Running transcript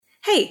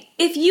Hey,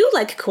 if you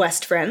like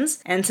Quest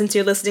Friends, and since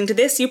you're listening to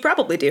this, you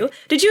probably do,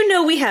 did you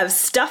know we have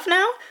stuff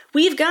now?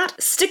 We've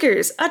got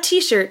stickers, a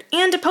t-shirt,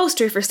 and a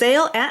poster for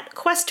sale at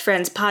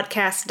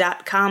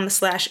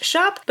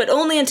questfriendspodcast.com/shop, but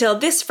only until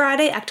this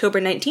Friday,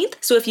 October 19th.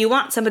 So if you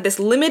want some of this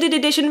limited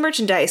edition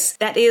merchandise,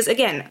 that is,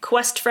 again,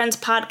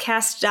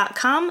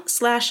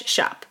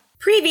 questfriendspodcast.com/shop.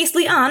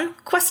 Previously on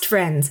Quest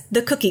Friends,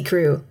 the Cookie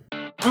Crew.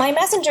 My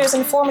messengers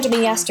informed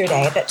me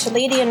yesterday that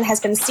Chaladian has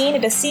been seen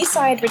at a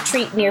seaside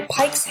retreat near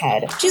Pike's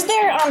Head. She's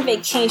there on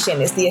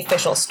vacation, is the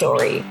official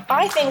story.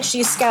 I think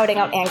she's scouting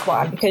out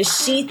Anquan because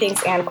she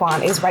thinks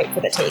Anquan is right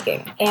for the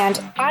taking,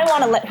 and I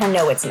want to let her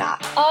know it's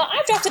not.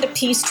 I've drafted a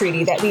peace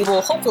treaty that we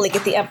will hopefully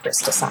get the Empress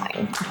to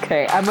sign.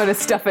 Okay, I'm going to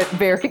stuff it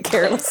very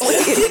carelessly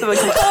into the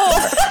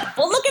glass.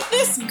 Well, look at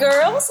this,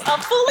 girls!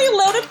 A fully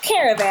loaded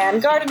caravan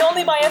guarded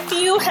only by a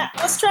few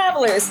hapless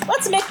travelers.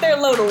 Let's make their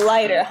load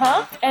lighter,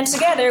 huh? And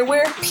together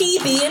we're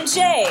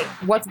PB&J.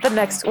 What's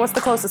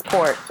the closest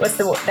port? What's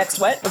the next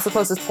what? What's the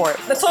closest port?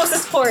 The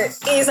closest port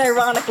is,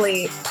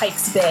 ironically,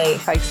 Pike's Bay.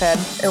 Pike's Head.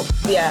 Oh,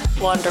 yeah.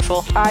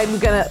 Wonderful.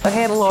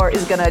 Hannelore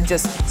is gonna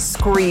just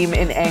scream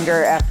in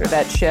anger after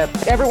that ship.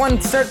 Everyone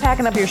start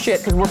packing up your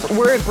shit, because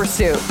we're in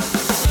pursuit.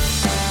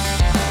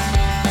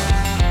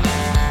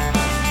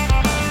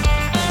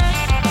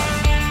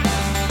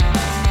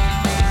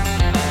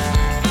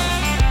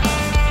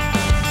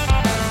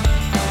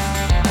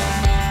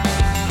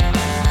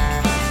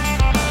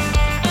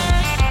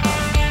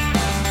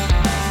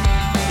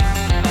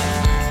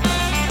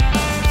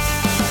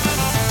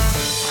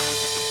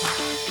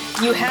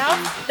 You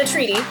have the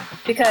treaty,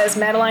 because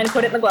Madeline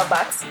put it in the glove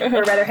box,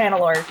 or rather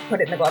Hannelore put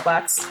it in the glove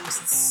box,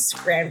 just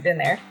crammed in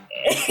there.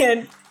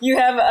 And you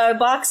have a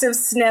box of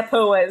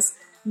Snapoas,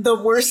 the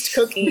worst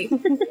cookie,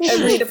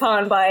 agreed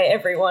upon by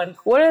everyone.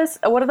 What do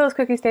those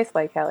cookies taste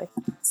like, Callie?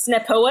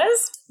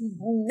 Snapoas?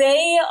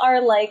 They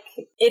are like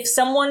if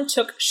someone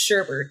took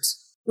sherbet,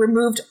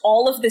 removed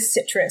all of the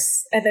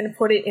citrus, and then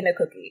put it in a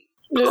cookie.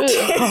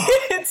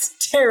 It's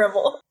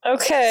terrible.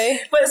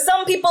 Okay. But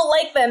some people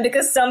like them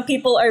because some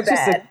people are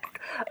bad.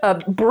 A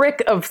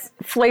brick of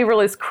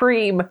flavorless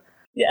cream.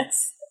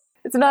 Yes.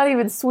 It's not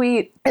even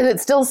sweet. Is it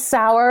still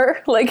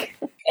sour? Like,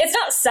 it's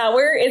not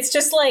sour. It's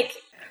just like.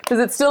 Does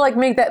it still like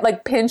make that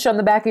like pinch on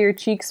the back of your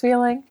cheeks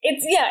feeling?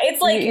 It's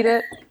like. You eat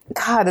it?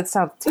 God, it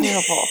sounds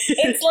terrible.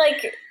 It's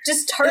like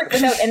just tart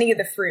without any of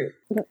the fruit.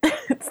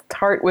 It's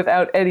tart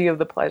without any of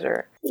the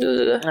pleasure.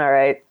 Ugh. All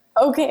right.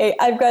 Okay,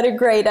 I've got a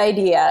great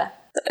idea.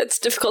 It's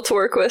difficult to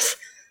work with.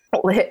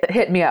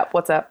 Hit me up.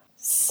 What's up?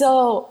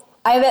 So,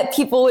 I bet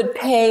people would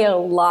pay a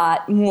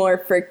lot more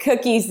for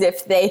cookies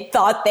if they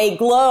thought they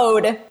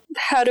glowed.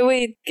 How do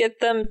we get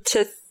them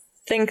to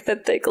think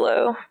that they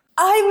glow?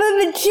 I'm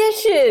a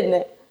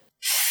magician!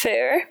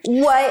 Fair.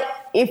 What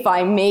if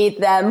I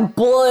made them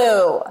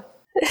blue?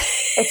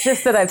 It's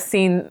just that I've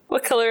seen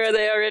What color are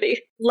they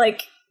already?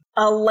 Like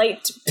a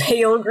light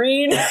pale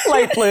green.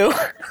 light blue.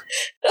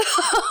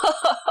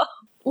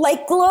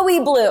 Like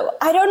glowy blue.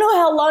 I don't know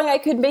how long I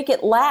could make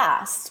it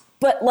last,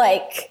 but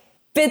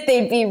bet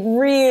they'd be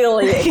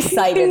really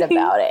excited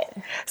about it.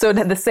 So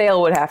the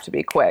sale would have to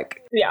be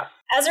quick. Yeah.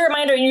 As a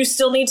reminder, you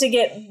still need to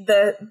get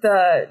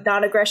the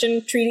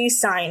non-aggression treaty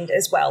signed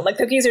as well. Like,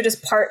 cookies are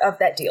just part of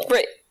that deal.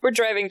 Right. We're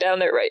driving down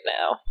there right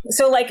now.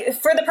 So, like,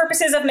 for the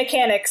purposes of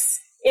mechanics,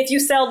 if you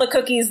sell the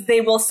cookies,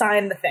 they will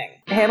sign the thing.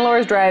 Hannelore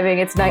is driving.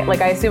 It's night.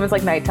 Like, I assume it's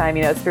like nighttime.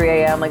 You know, it's 3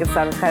 a.m. Like, the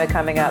sun's kind of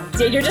coming up.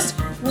 Yeah,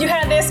 you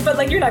had this, but,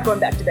 like, you're not going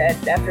back to bed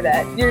after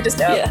that. You're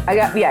just out.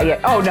 Yeah. Yeah.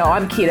 Oh, no,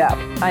 I'm keyed up.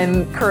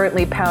 I'm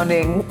currently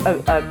pounding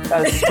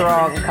a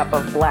strong cup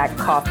of black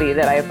coffee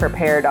that I have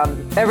prepared I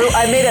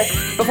made it,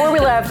 before we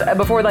left, I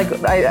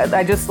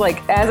just, like,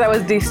 as I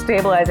was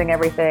destabilizing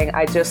everything,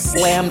 I just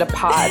slammed a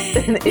pot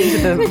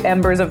into the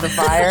embers of the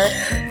fire,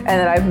 and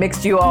then I've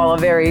mixed you all a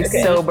very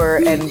sober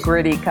and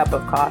gritty cup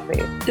of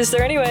coffee. Is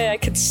there any way I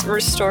could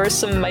restore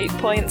some might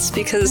points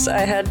because I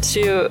had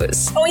to...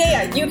 Oh,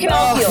 yeah. You can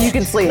all heal. You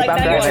can sleep. Like, I'm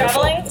now you're driving.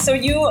 traveling, so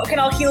you can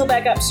all heal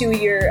back up to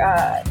your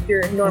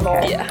normal...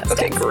 Okay. Yeah,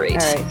 okay, great. All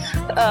right.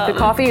 The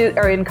coffee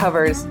are in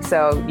covers,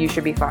 so you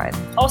should be fine.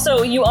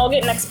 Also, you all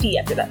get an XP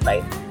after that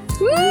fight.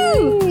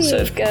 Woo! So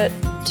I've got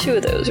 2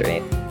 of those,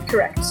 right?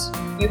 Correct.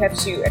 You have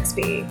 2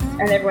 XP,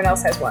 and everyone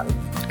else has 1.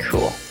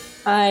 Cool.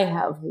 I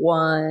have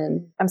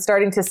 1. I'm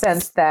starting to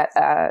sense that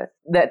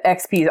that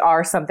XPs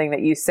are something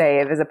that you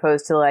save as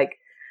opposed to like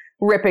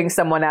ripping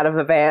someone out of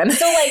a van.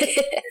 So like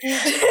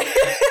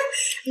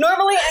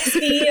normally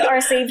XP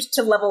are saved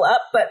to level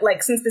up, but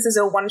like since this is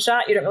a one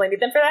shot, you don't really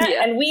need them for that.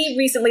 Yeah. And we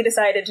recently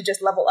decided to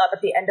just level up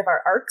at the end of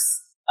our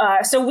arcs.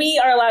 So we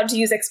are allowed to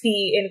use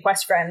XP in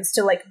Quest Friends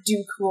to like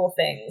do cool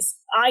things.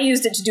 I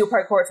used it to do a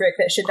parkour trick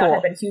that should not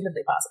have been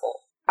humanly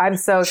possible. I'm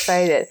so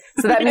excited.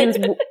 So that means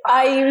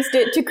I used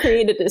it to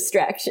create a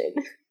distraction.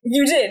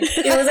 You did.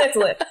 It was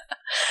excellent.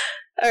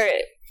 All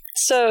right.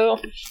 So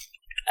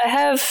I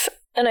have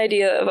an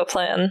idea of a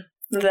plan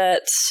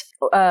that...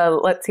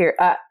 let's hear.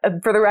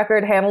 For the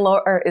record,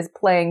 Hannelore is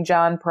playing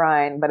John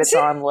Prine, but it's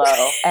on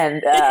low,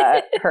 and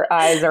her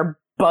eyes are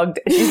bugged.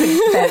 She's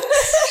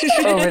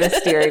bent over the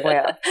steering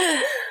wheel.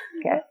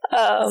 Okay.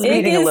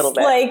 Speeding a little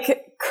bit.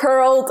 Like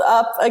curled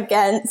up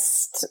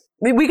against.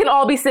 We can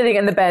all be sitting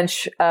in the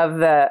bench of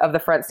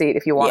the front seat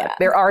if you want. Yeah.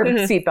 There are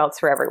seatbelts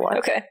for everyone.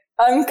 Okay.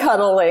 I'm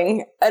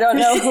cuddling. I don't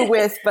know who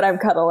with, but I'm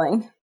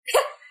cuddling.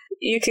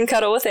 You can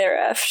cuddle with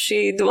Araf.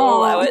 She will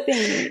allow it.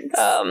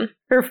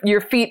 Thanks.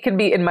 Your feet can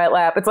be in my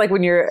lap. It's like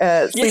when you're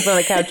sleeping on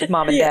the couch with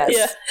mom and dad.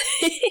 Yeah.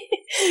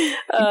 You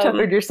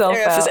tuckered yourself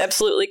Araf out. is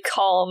absolutely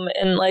calm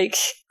and like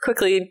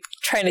quickly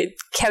trying to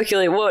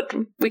calculate what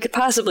we could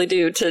possibly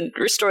do to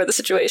restore the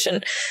situation.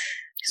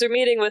 Because we're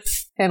meeting with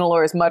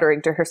Hannelore is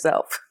muttering to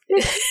herself.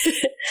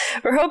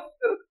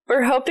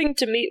 we're hoping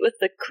to meet with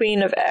the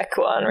Queen of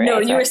Aquan, right? No,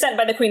 you were sent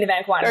by the Queen of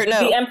Aquan. Or no,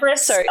 the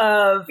Empress sorry.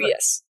 of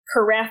Yes.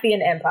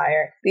 Carathian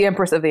Empire. The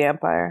Empress of the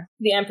Empire.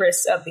 The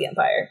Empress of the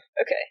Empire.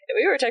 Okay.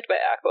 We were attacked by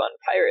Aquan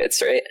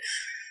pirates, right?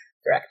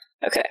 Correct.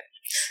 Okay.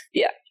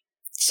 Yeah.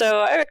 So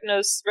I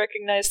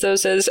recognize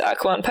those as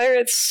Aquan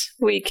pirates.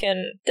 We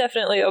can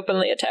definitely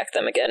openly attack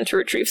them again to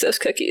retrieve those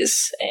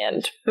cookies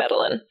and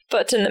Madeline.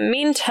 But in the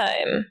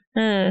meantime,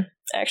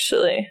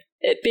 actually,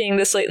 it being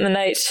this late in the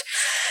night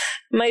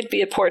might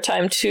be a poor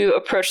time to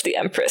approach the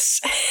Empress.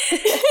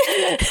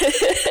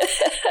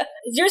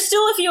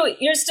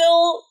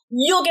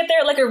 You'll get there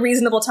at like a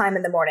reasonable time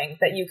in the morning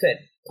that you could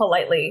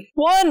politely.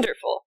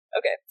 Wonderful.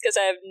 Okay, because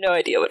I have no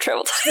idea what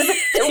travel time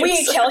is.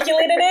 We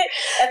calculated it,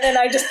 and then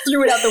I just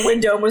threw it out the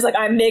window and was like,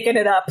 I'm making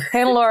it up.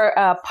 Hannelore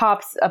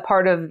pops a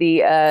part of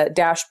the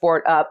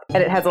dashboard up,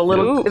 and it has a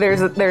little. Ooh.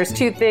 There's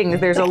two things.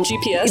 There's Like a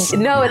GPS?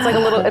 No, it's like a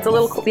little. It's a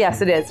little.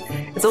 Yes, it is.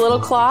 It's a little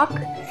clock.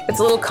 It's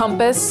a little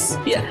compass.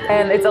 Yeah.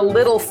 And it's a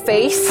little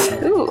face.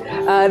 Ooh.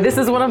 This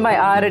is one of my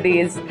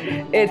oddities.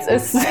 It's a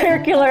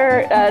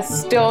circular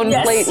stone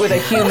Yes. plate with a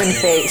human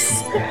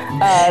face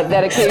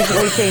that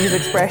occasionally changes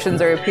expressions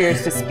or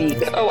appears to speak.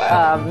 Oh,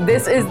 wow.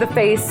 This is the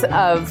face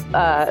of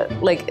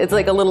it's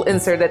like a little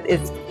insert that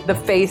is the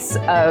face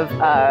of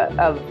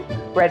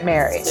Red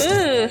Mary,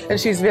 and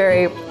she's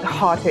very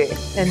haughty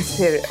and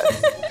serious.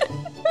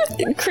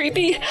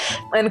 Creepy.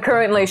 And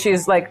currently,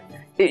 she's like.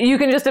 You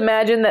can just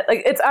imagine that,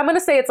 like, I'm going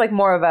to say it's like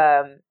more of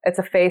it's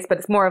a face, but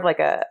it's more of like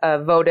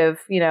a votive,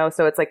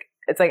 so it's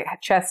like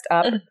chest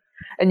up.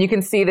 And you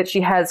can see that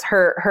she has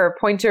her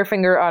pointer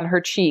finger on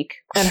her cheek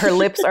and her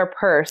lips are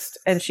pursed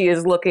and she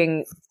is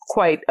looking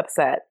quite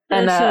upset.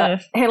 And Hannelore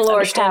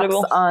taps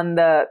Understandable. on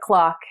the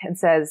clock and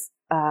says,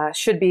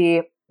 should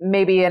be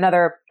maybe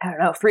another,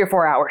 3 or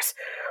 4 hours.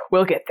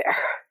 We'll get there.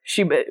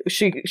 She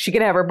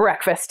can have her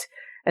breakfast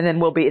and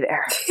then we'll be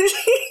there.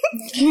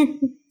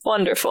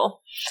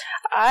 Wonderful.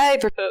 I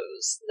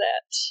propose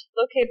that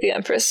locate the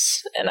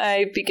Empress, and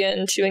I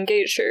begin to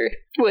engage her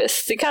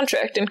with the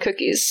contract and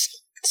cookies,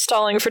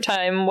 stalling for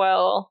time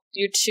while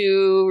you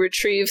two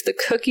retrieve the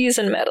cookies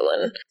and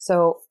Madeline.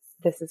 So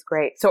this is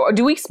great. So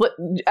do we split,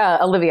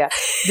 Olivia?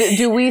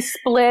 Do we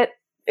split?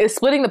 Is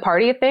splitting the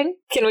party a thing?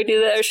 Can we do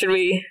that, or should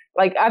we?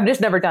 Like, I've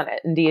just never done it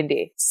in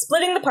D&D.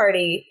 Splitting the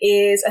party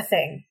is a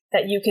thing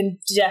that you can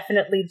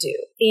definitely do.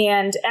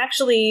 And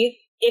actually,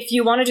 if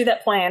you want to do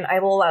that plan, I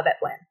will allow that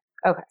plan.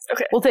 Okay.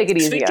 We'll take it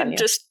So easy we on can you.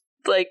 just,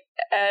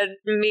 add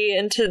me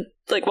into,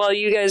 while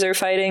you guys are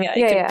fighting, I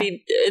Yeah, could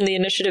be in the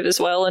initiative as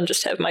well and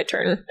just have my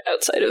turn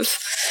outside of...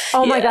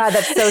 Oh my Yeah. god,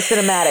 that's so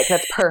cinematic.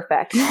 That's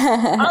perfect.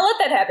 I'll let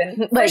that happen.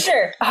 For Like,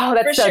 sure. Oh,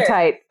 that's For so sure.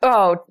 tight.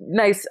 Oh,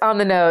 nice. On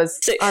the nose.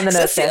 So, On the so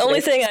nose. that's the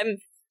only Cassidy. thing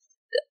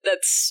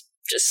that's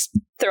just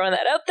throwing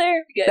that out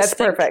there. You guys That's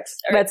think- perfect.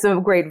 All right. That's a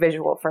great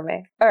visual for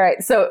me. All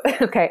right. So,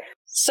 okay.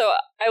 So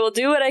I will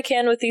do what I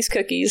can with these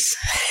cookies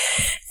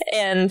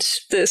and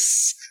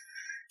this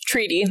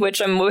treaty,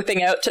 which I'm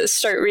whipping out to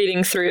start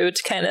reading through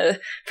to kind of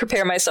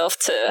prepare myself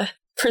to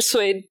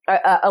persuade.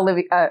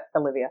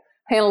 Olivia.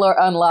 Hannelore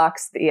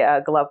unlocks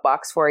the glove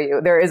box for you.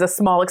 There is a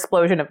small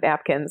explosion of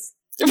napkins.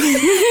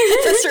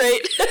 That's right.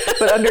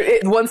 But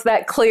once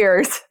that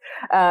clears,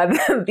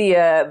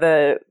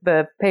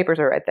 the papers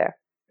are right there.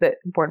 The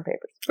important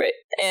papers. Right.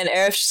 And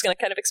Arif's just going to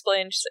kind of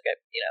explain. She's like,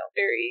 I'm,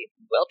 very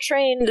well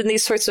trained in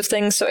these sorts of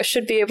things, so I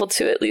should be able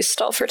to at least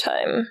stall for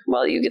time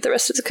while you get the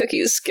rest of the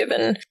cookies.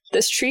 Given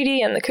this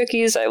treaty and the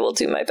cookies, I will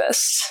do my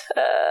best.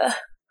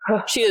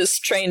 She is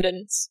trained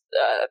in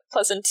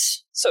pleasant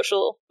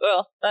social,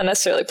 well, not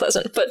necessarily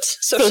pleasant, but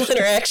social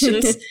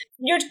interactions.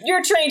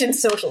 You're trained in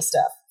social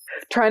stuff.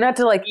 Try not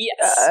to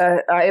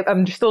Yes.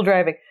 I'm still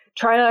driving.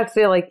 Try not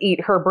to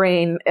eat her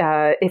brain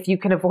if you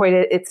can avoid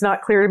it. It's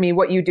not clear to me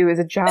what you do as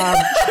a job,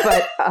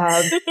 but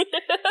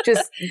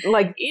just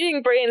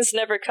Eating brains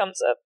never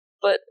comes up,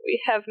 but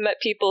we have met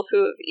people who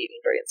have eaten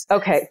brains.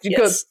 okay,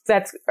 Yes.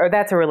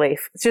 that's a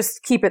relief.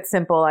 Just keep it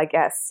simple, I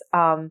guess.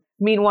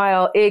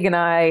 Meanwhile, Ig and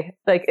I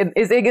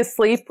is Ig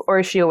asleep or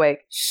is she awake?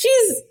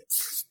 She's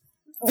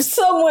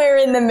somewhere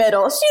in the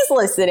middle. She's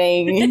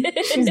listening.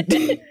 She's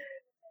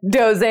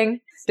dozing.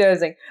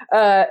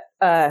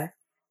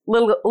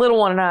 Little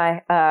one and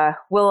I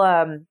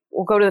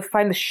we'll go to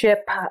find the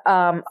ship.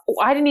 I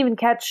didn't even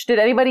catch. Did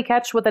anybody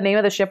catch what the name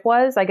of the ship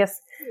was? I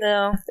guess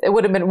No. it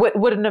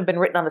wouldn't have been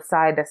written on the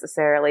side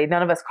necessarily.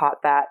 None of us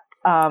caught that.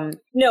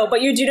 No,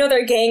 but you do know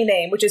their gang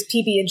name, which is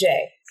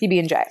PB&J.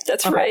 PB&J.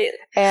 That's right.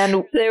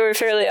 And They were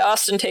fairly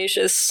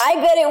ostentatious. I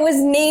bet it was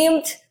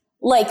named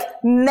like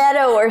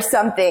Meadow or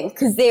something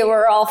because they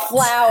were all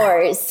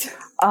flowers.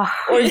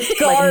 Or like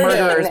garden.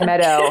 Murderer's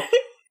Meadow.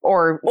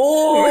 Or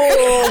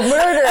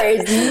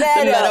Murderers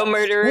Meadow. The Meadow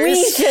Murderers. We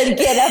should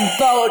get a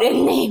boat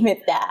and name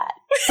it that.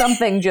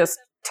 something just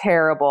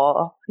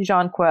terrible.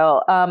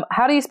 Jonquil.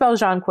 How do you spell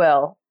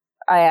Jonquil?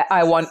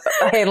 I want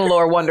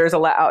Hannelore wonders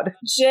aloud.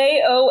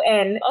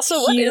 Jon. Also,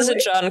 what is a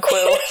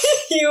Jonquil?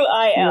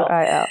 UIL.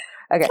 UIL.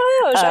 Okay.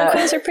 Oh,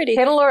 Jonquils are pretty.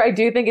 Hannelore, I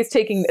do think is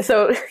taking.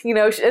 So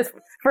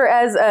for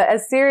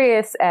as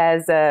serious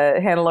as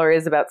Hannelore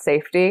is about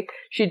safety,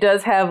 she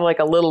does have like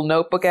a little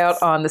notebook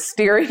out on the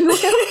steering wheel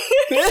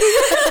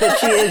that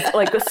she is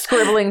like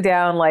scribbling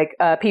down like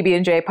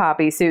PB&J,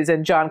 Poppy,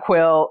 Susan,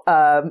 Jonquil.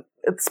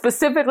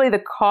 Specifically the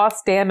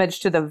cost damage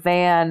to the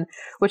van,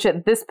 which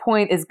at this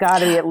point is got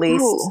to be at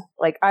least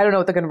like, I don't know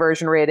what the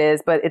conversion rate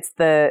is, but it's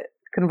the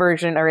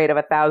conversion rate of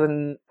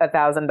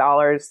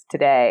 $1,000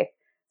 today.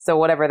 So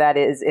whatever that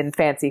is in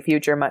fancy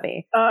future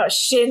money.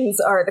 Shins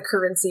are the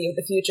currency of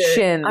the future.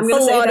 Shins. I'm going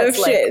to say lot that's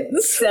of like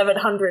shins.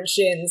 700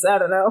 shins. I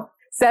don't know.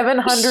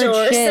 700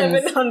 Sure, shins.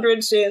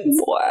 700 shins.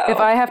 Wow. If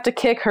I have to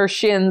kick her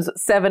shins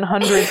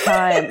 700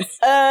 times,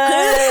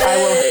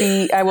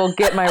 I will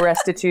get my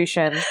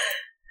restitution.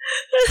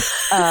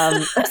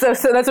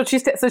 So that's what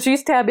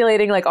she's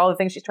tabulating like all the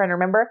things she's trying to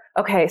remember.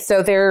 Okay,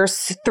 so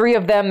there's 3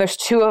 of them, there's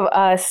 2 of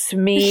us,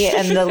 me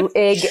and the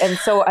egg, and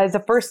so as the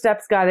first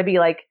step's got to be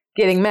like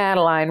getting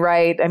Madeline,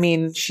 right? I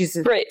mean, she's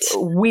a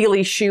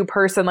wheelie shoe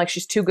person, like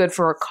she's too good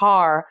for a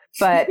car,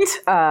 but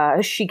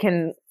she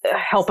can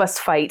help us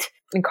fight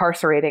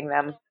incarcerating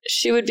them.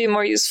 She would be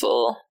more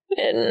useful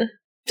in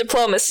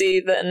diplomacy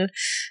than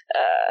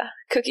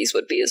Cookies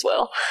would be as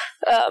well.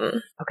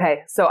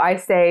 Okay, so I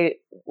say,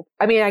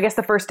 I mean, I guess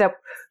the first step,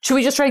 should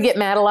we just try to get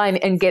Madeline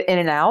and get in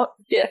and out?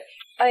 Yeah.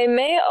 I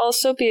may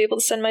also be able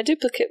to send my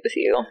duplicate with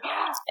you.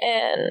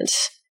 And,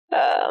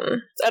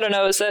 I don't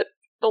know, is that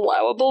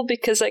allowable?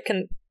 Because I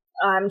can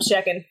I'm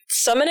checking.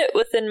 summon it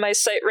within my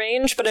sight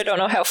range, but I don't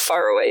know how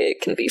far away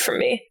it can be from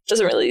me.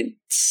 Doesn't really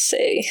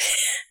say.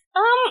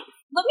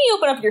 Let me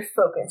open up your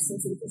focus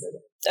and see if this is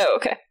it. Oh,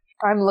 okay.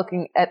 I'm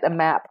looking at the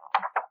map.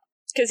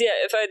 Because, yeah,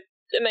 if I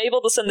am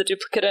able to send the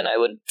duplicate in, I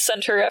would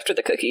send her after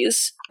the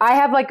cookies. I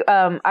have like,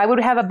 I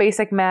would have a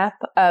basic map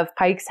of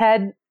Pike's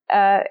Head,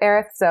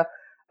 Aerith. So,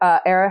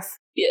 Aerith,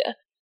 Yeah.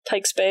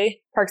 Pikes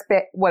Bay. Parks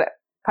Bay, what,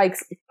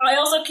 Pike's. I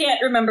also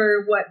can't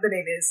remember what the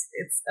name is.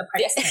 It's a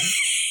Pike's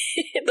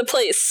thing. The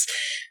place.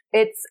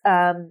 It's,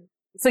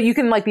 so you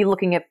can like be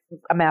looking at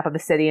a map of the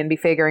city and be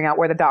figuring out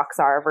where the docks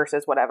are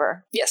versus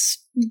whatever. Yes.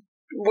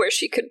 Where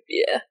she could,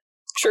 yeah.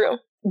 True.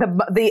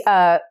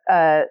 The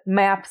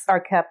maps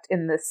are kept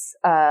in this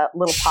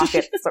little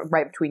pocket sort of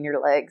right between your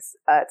legs.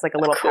 It's like a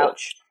little Cool.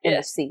 pouch in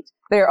the seat.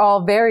 They're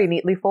all very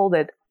neatly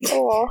folded.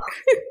 Oh.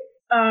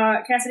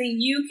 Cassidy,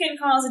 you can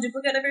cause a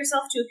duplicate of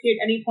yourself to appear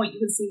at any point you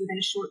can see within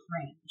a short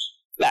range.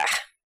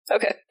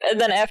 Okay. And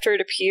then after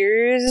it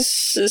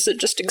appears, does it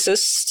just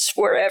exist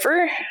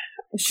wherever?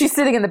 She's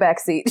sitting in the back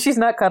seat. She's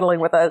not cuddling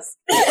with us.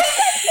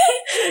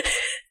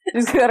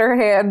 She's got her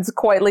hands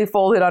quietly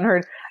folded on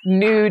her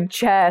nude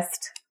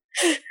chest.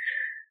 I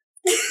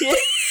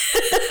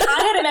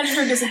had imagined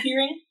her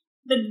disappearing.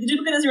 The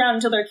duplicate is around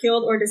until they're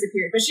killed or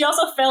disappeared, but she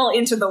also fell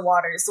into the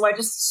water, so I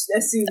just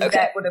assumed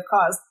that would have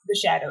caused the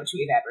shadow to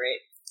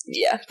evaporate.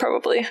 Yeah,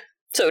 probably.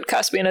 So it would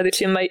cost me another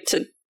 2 might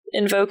to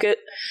invoke it.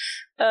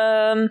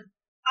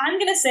 I'm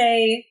gonna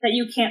say that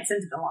you can't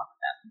send it along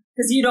with them,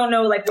 because you don't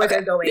know like where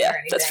they're going or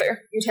anything. That's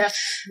fair. You'd have,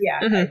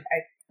 Mhm.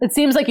 It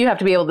seems like you have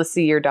to be able to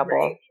see your double.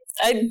 Right.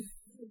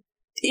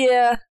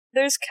 Yeah,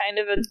 there's kind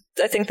of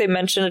I think they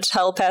mentioned a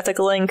telepathic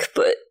link,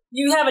 but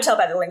You have a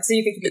telepathic link, so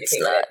you can communicate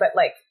with it, but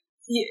like,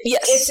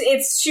 yes.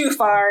 it's too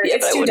far. Yeah,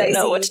 it's but I too wouldn't dicey.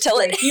 know what to tell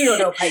it. Like, you don't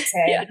know Pike's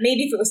Head. Yeah.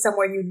 Maybe if it was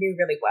somewhere you knew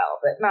really well,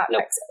 but not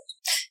Nope. Pike's Head.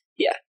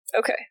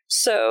 Okay,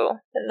 so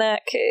in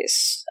that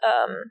case,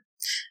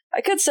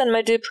 I could send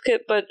my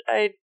duplicate, but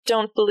I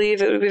don't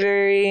believe it would be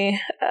very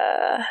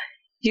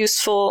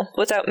useful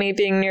without me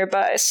being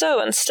nearby. So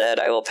instead,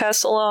 I will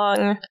pass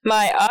along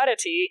my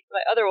oddity,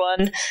 my other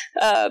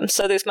one.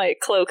 So there's my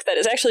cloak that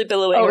is actually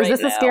billowing Oh, right is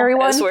this now. the scary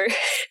one? As we're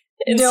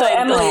No, inside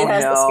Emily Oh,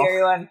 has the no.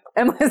 scary one.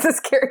 Emily's the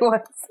scary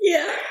one.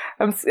 Yeah.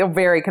 I'm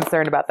very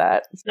concerned about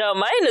that. No,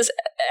 mine is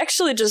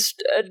actually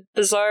just a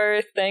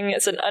bizarre thing.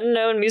 It's an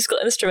unknown musical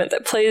instrument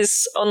that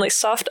plays only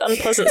soft,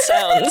 unpleasant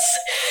sounds.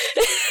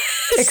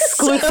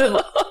 Exclusive.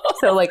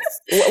 So, like,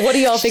 what do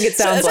y'all think it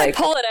So sounds as like? I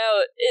pull it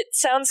out, it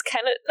sounds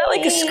kind of not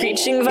like a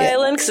screeching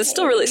violin because it's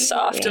still really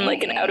soft and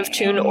like an out of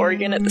tune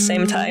organ at the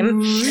same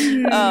time.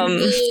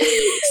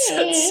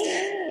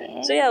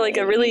 So yeah, like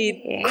a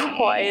really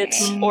quiet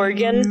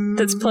organ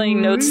that's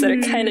playing notes that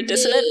are kind of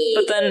dissonant,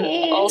 but then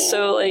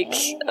also like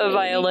a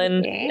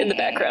violin in the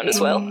background as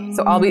well.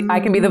 So I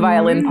can be the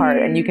violin part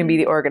and you can be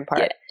the organ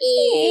part.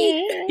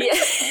 Yeah.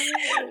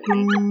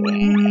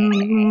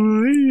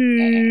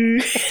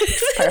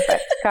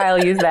 Perfect.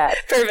 Kyle, use that.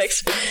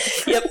 Perfect.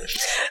 Yep.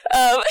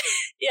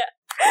 Yeah.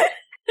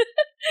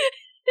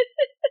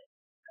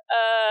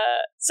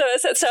 So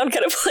as that sound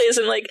kind of plays,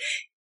 and like,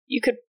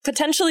 you could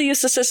potentially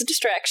use this as a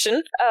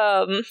distraction.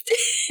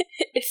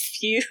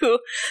 If you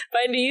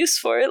find a use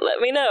for it, let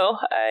me know.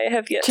 I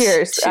have yet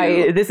Cheers.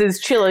 to... This is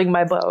chilling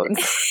my bones.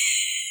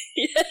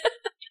 Yeah.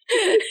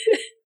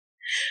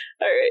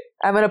 All right.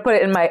 I'm gonna put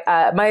it in my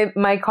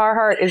my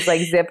Carhartt is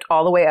like zipped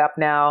all the way up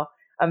now.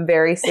 I'm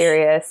very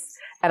serious,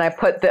 and I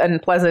put the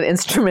unpleasant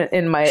instrument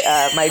in my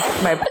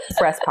my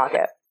breast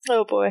pocket.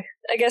 Oh boy.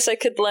 I guess I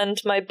could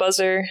lend my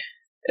buzzer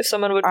if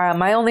someone would...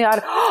 My only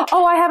oddity...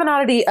 Oh, I have an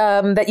oddity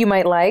that you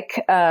might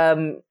like.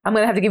 I'm going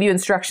to have to give you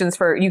instructions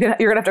for... You're going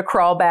to have to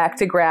crawl back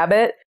to grab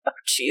it. Oh,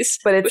 jeez.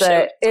 But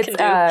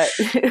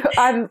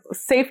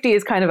safety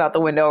is kind of out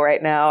the window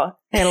right now.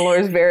 Hannelore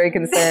is very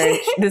concerned.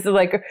 This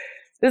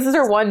is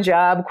her one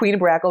job. Queen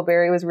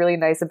Brackleberry was really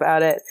nice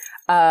about it.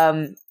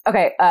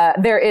 Okay,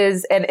 there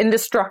is an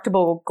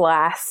indestructible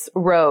glass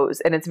rose,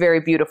 and it's very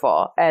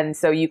beautiful. And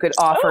so you could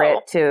offer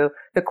it to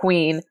the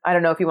queen. I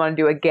don't know if you want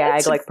to do a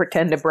gag, like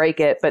pretend to break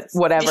it, but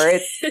whatever.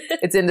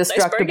 It's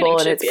indestructible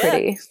and it's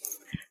pretty.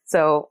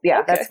 So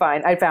yeah, that's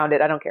fine. I found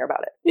it. I don't care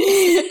about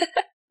it.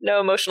 No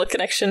emotional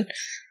connection.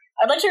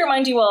 I'd like to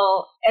remind you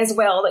all as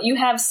well that you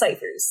have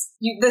ciphers.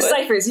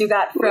 Ciphers you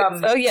got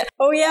from... Oh, yeah.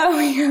 Oh, yeah,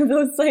 we have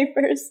those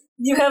ciphers.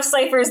 You have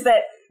ciphers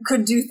that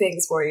could do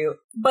things for you.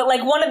 But,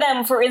 like, one of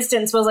them, for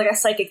instance, was, like, a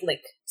psychic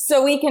link.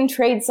 So we can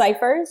trade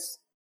ciphers?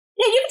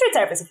 Yeah, you can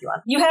trade ciphers if you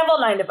want. You have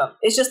all 9 of them.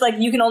 It's just, like,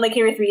 you can only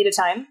carry 3 at a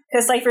time.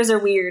 Because ciphers are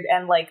weird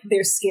and, like,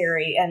 they're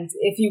scary. And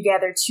if you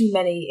gather too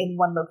many in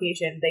one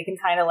location, they can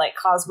kind of, like,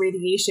 cause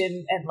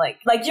radiation and,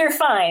 like, you're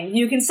fine.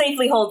 You can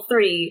safely hold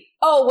 3.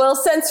 Oh, well,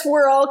 since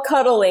we're all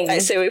cuddling. I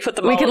say we put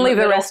them We all can in leave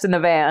the middle. rest in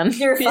the van.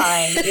 You're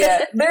fine.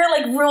 Yeah. There are,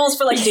 like, rules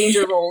for, like,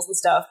 danger rolls and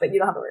stuff, but you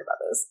don't have to worry about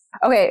those.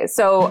 Okay,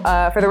 so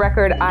for the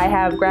record, I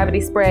have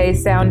gravity spray,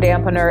 sound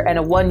dampener, and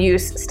a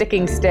one-use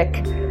sticking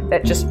stick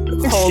that just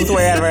holds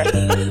wherever.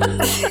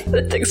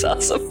 That thing's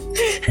awesome.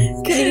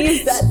 Can you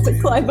use that to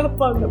climb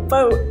up on the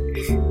boat?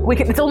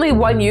 It's only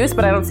one use,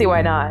 but I don't see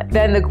why not.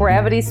 Then the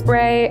gravity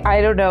spray, I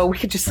don't know, we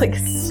could just like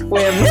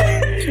swim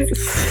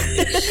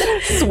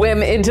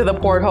into the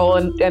porthole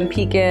and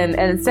peek in.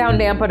 And sound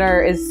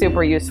dampener is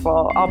super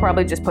useful. I'll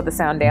probably just put the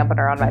sound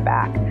dampener on my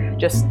back.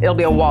 It'll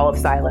be a wall of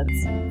silence.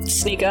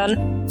 Sneak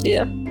on.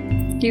 Yeah.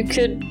 You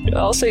could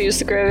also use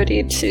the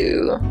gravity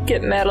to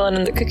get Madeline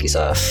and the cookies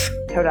off.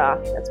 Ta-da.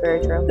 That's very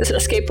true. It's an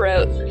escape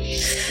route.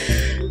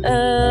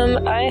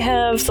 I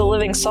have the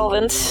living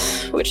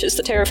solvent, which is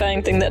the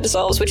terrifying thing that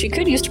dissolves, which you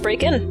could use to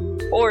break in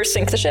or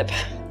sink the ship.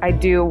 I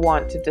do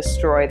want to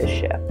destroy the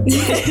ship.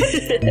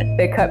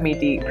 They cut me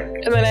deep.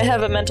 And then I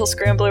have a mental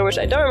scrambler, which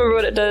I don't remember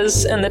what it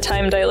does, and the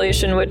time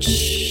dilation,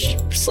 which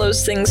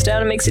slows things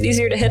down and makes it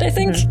easier to hit, I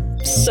think.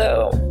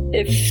 So,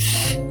 if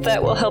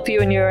that will help you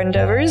in your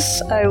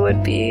endeavors, I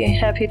would be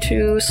happy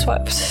to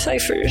swap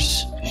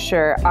ciphers.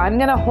 Sure. I'm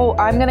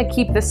gonna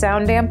keep the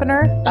sound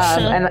dampener,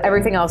 and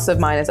everything else of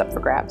mine is up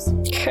for grabs.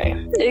 Okay.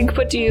 Ig,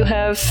 what do you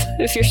have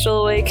if you're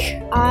still awake?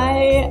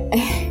 I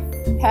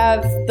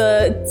have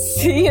the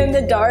See in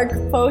the Dark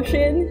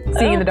potion.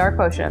 See in the Dark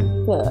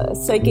potion. The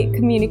psychic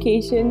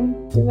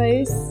communication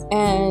device.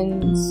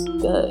 And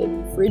the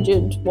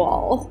frigid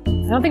wall.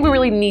 I don't think we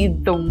really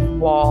need the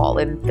wall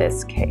in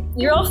this case.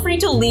 You're all free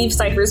to leave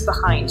ciphers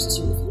behind, too, if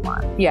you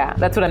want. Yeah,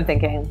 that's what I'm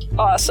thinking.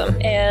 Awesome.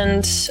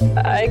 And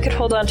I could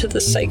hold on to the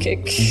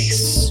psychic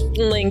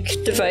link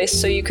device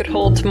so you could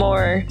hold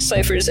more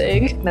ciphers,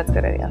 Egg. That's a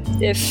good idea.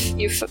 If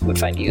you would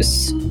find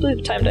use. I believe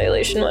the time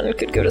dilation one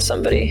could go to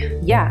somebody.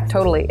 Yeah,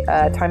 totally.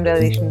 Time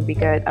dilation would be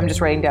good. I'm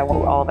just writing down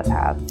what all of us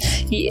have.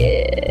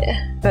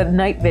 Yeah. The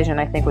night vision,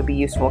 I think, would be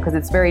useful because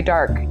it's very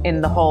dark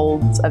in the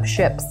holds of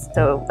ships.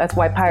 So that's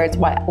why pirates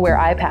wear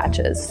eye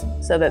patches,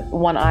 so that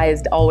one eye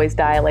is always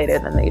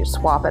dilated and they just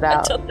swap it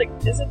out. I don't think,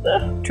 is it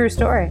though? True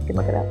story. You can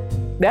look it up.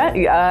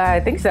 Yeah, I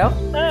think so.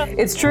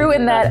 It's true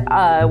in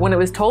that when it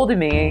was told to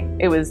me,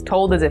 it was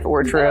told as if it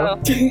were true.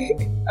 Oh.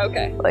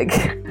 Okay. Like,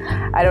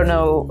 I don't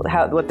know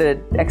what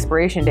the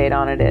expiration date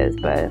on it is,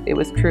 but it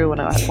was true when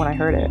I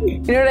heard it. You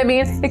know what I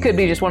mean? It could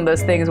be just one of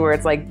those things where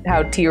it's like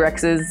how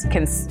T-Rexes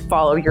can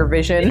follow your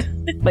vision.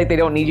 Like they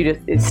don't need you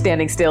to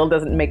standing still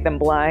doesn't make them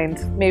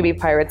blind. Maybe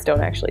pirates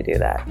don't actually do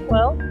that.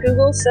 Well,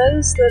 Google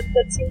says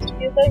that seems to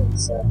be a thing.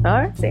 So. All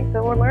right, see,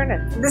 so we're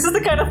learning. This is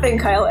the kind of thing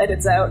Kyle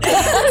edits out.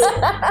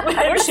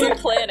 We're still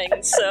planning,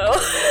 so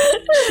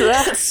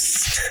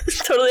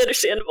that's totally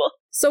understandable.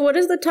 So what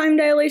does the time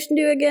dilation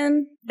do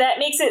again? That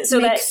makes it so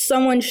Makes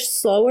someone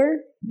slower?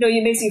 No,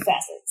 it makes you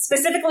faster.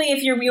 Specifically,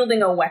 if you're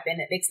wielding a weapon,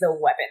 it makes the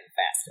weapon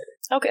faster.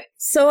 Okay.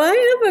 So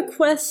I have a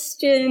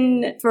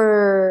question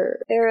for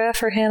Era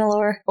for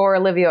Hannelore. Or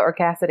Olivia or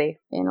Cassidy.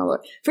 Hannah Lynn.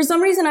 For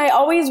some reason, I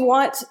always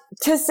want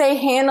to say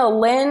Hannah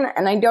Lynn,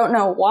 and I don't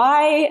know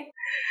why.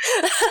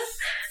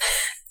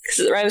 Because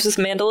it rhymes with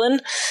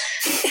mandolin.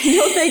 I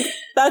don't think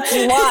that's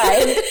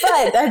why,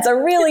 but that's a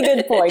really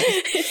good point.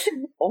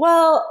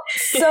 Well,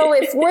 so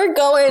if we're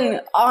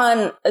going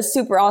on a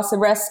super awesome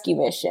rescue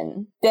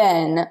mission,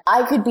 then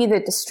I could be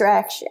the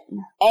distraction.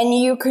 And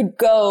you could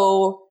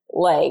go,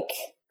 like,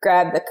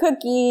 grab the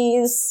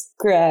cookies,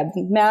 grab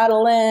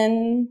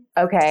Madeline.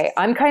 Okay,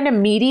 I'm kind of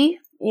meaty.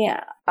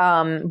 Yeah.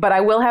 But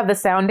I will have the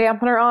sound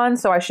dampener on,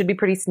 so I should be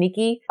pretty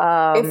sneaky.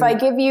 If I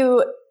give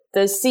you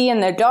the see in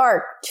the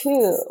dark,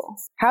 too.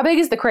 How big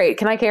is the crate?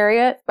 Can I carry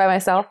it by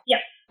myself? Yeah.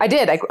 I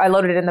did. I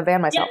loaded it in the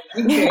van myself.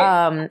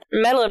 Yeah.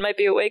 Madeline might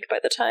be awake by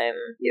the time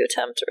you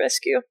attempt to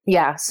rescue.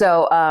 Yeah.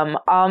 So,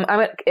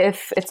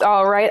 if it's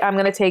all right, I'm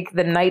gonna take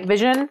the night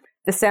vision,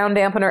 the sound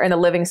dampener, and the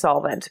living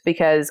solvent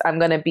because I'm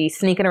gonna be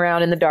sneaking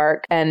around in the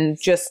dark and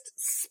just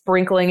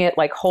sprinkling it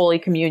like Holy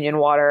Communion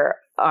water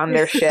on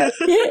their ship.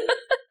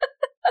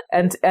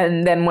 and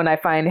then when I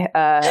find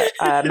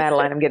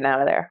Madeline, I'm getting out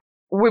of there.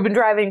 We've been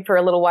driving for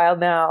a little while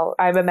now.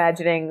 I'm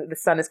imagining the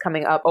sun is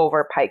coming up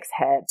over Pike's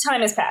Head. Time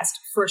has passed,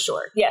 for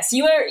sure. Yes,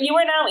 you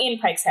are now in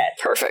Pike's Head.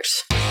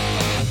 Perfect.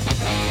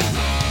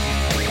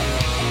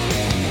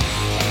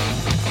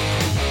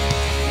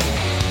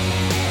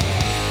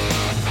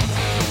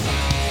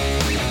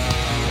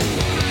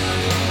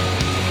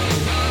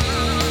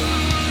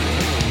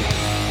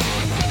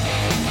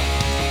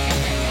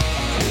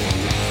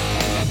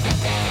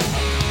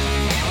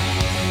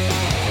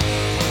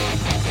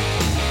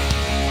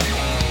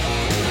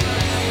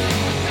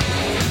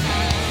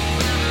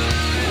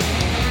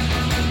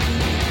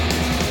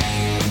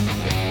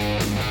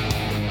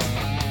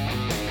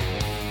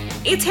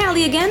 It's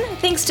Hallie again.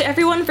 Thanks to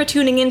everyone for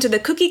tuning in to the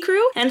Cookie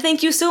Crew, and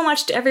thank you so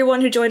much to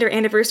everyone who joined our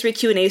anniversary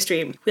Q&A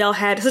stream. We all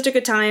had such a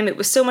good time. It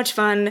was so much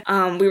fun.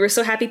 We were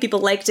so happy people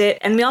liked it,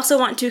 and we also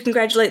want to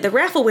congratulate the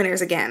raffle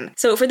winners again.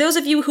 So for those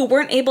of you who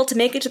weren't able to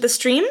make it to the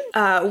stream,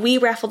 we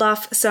raffled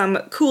off some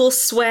cool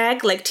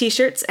swag like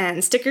t-shirts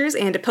and stickers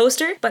and a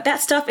poster, but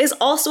that stuff is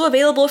also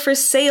available for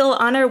sale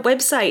on our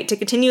website to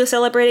continue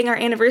celebrating our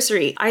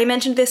anniversary. I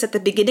mentioned this at the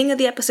beginning of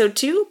the episode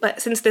too,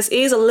 but since this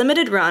is a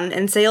limited run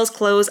and sales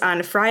close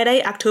on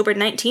Friday, October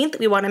 19th,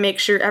 we want to make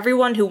sure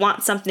everyone who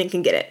wants something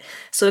can get it.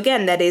 So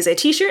again, that is a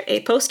t-shirt,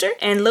 a poster,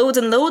 and loads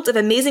of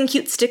amazing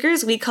cute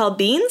stickers we call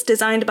beans,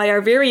 designed by our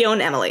very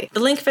own Emily. The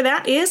link for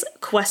that is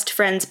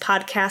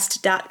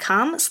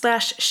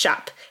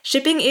questfriendspodcast.com/shop.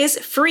 Shipping is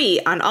free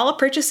on all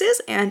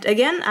purchases, and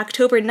again,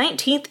 October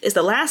 19th is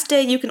the last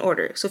day you can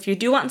order, so if you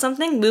do want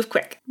something, move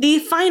quick. The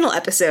final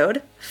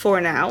episode,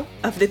 for now,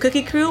 of The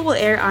Cookie Crew will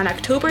air on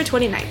October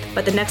 29th,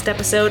 but the next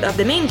episode of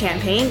the main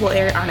campaign will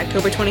air on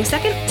October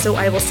 22nd, so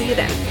I will see you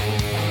then.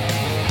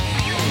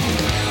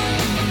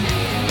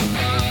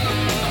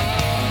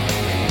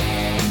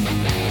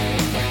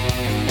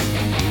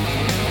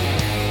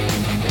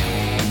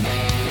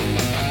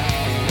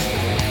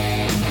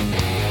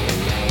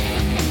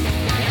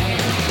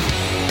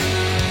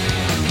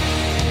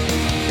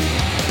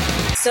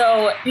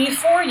 So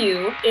before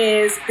you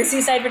is the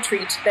seaside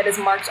retreat that is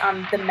marked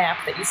on the map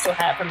that you still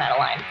have for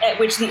Madeline, at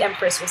which the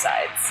Empress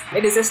resides.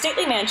 It is a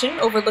stately mansion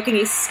overlooking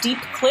a steep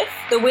cliff.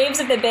 The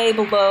waves of the bay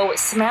below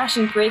smash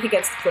and break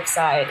against the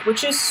cliffside,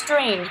 which is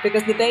strange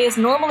because the bay is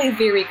normally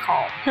very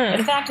calm.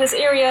 In fact, this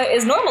area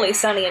is normally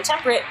sunny and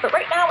temperate, but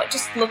right now it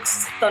just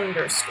looks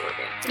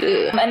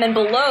thunderstorming. And then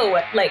below,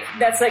 like,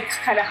 that's like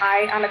kind of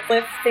high on a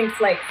cliff.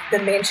 Think like the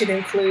mansion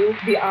in Clue,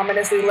 the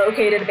ominously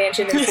located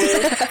mansion in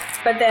Clue.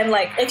 But then,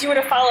 like, if you were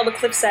to follow the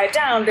cliffside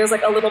down, there's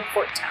like a little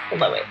port town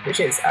below it, which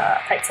is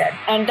Pike's Head.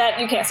 And that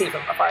you can't see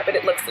from afar, but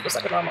it looks just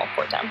like a normal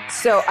port town.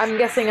 So I'm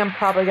guessing I'm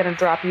probably going to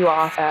drop you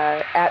off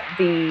at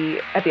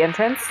the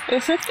entrance.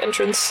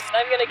 Entrance.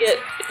 I'm gonna get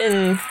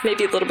in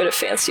maybe a little bit of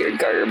fancier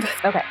garb.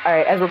 Okay, all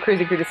right. As we're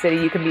cruising through the city,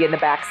 you can be in the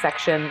back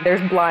section.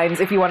 There's blinds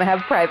if you want to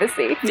have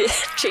privacy. Yeah,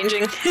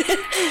 changing.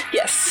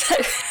 Yes,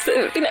 that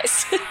would be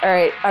nice. All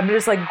right, I'm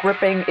just like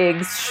gripping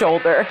Ig's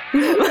shoulder,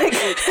 like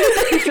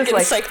just Getting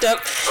like psyched up.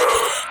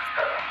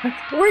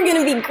 We're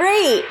gonna be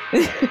great!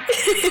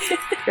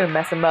 gonna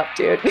mess him up,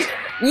 dude.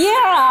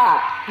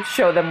 Yeah!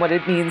 Show them what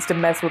it means to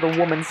mess with a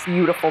woman's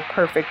beautiful,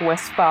 perfect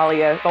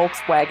Westphalia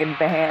Volkswagen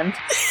van.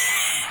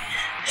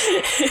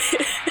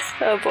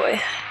 Oh boy.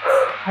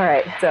 All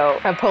right, so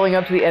I'm pulling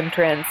up to the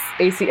entrance.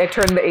 I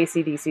turned the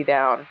AC/DC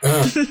down.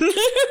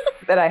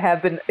 That I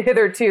have been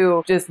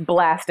hitherto just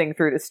blasting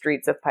through the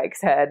streets of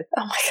Pike's Head.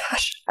 Oh my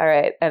gosh. All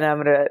right, and I'm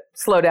gonna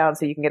slow down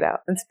so you can get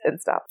out and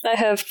stop. I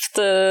have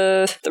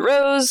the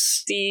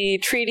rose, the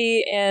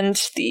treaty, and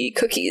the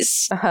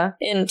cookies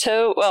in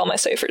tow. Well, my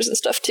ciphers and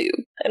stuff too,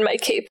 and my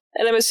cape.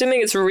 And I'm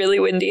assuming it's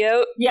really windy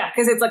out. Yeah,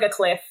 because it's like a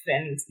cliff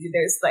and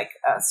there's like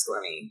a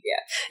stormy,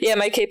 Yeah,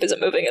 my cape isn't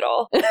moving at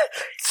all.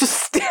 It's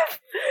just stiff.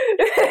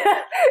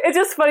 It's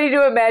just funny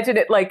to imagine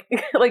it like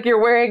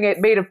you're wearing it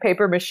made of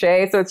paper mache,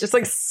 so it's just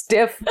like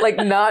stiff, like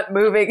not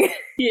moving.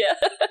 Yeah.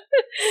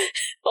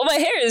 Well, my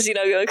hair is,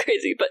 going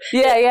crazy, but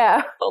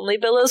yeah. Only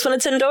billows when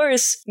it's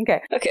indoors.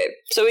 Okay,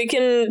 so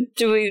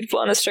do we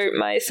want to start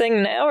my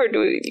thing now, or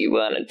do you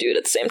want to do it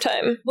at the same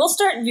time? We'll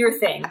start your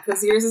thing,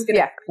 because yours is gonna...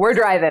 Yeah, we're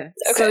driving.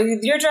 Okay. So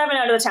you're driving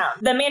out of the town.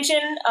 The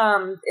mansion,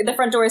 the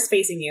front door is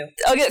facing you.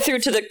 I'll get through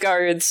to the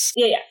guards.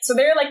 Yeah. So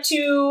there are like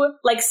two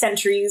like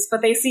sentries,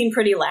 but they seem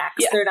pretty lax.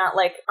 Yeah. They're not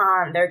like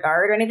on their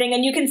guard or anything.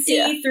 And you can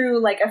see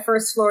through like a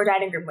first floor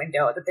dining room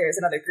window that there's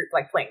another group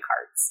like playing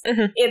cards.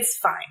 Mm-hmm. It's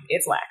fine.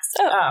 It's lax.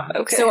 Oh,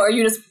 okay. So are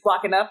you just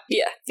walking up?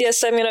 Yeah.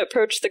 Yes, I'm going to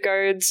approach the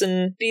guards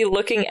and be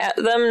looking at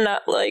them,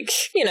 not like,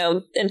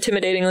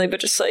 intimidatingly, but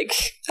just like,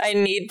 I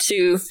need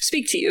to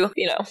speak to you,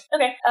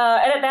 Okay.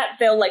 And at that,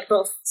 they'll like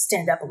both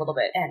stand up a little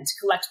bit and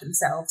collect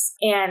themselves.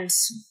 And...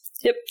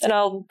 Yep, and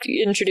I'll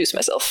introduce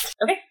myself.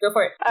 Okay, go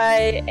for it.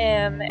 I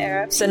am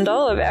Araf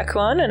Sindal of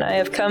Akwan, and I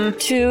have come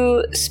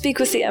to speak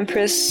with the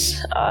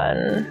Empress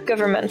on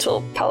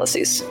governmental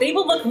policies. They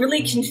will look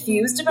really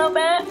confused about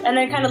that, and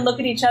then kind of look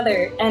at each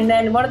other, and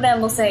then one of them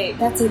will say,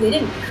 Betsy, they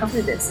didn't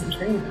cover this in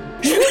training.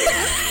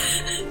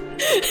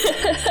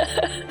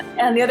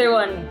 And the other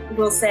one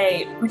will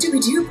say, what do we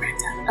do,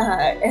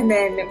 Brenda? And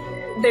then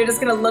they're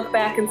just going to look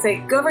back and say,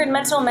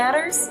 governmental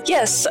matters?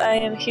 Yes, I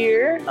am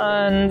here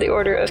on the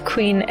order of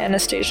Queen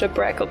Anastasia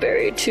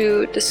Brackleberry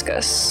to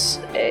discuss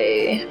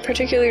a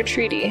particular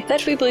treaty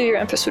that we believe your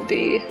Empress would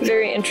be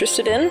very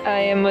interested in. I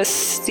am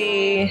with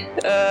the,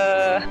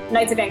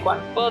 Knights of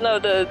Anquan. Well, no,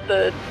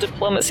 the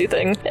diplomacy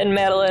thing, and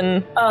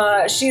Madeline.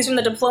 She's from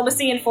the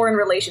Diplomacy and Foreign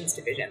Relations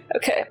Division.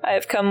 Okay, I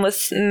have come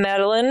with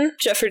Madeline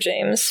Jeffrey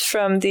James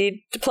from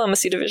the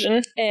Diplomacy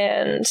Division,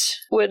 and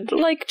would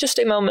like just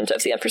a moment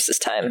of the Empress's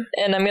time.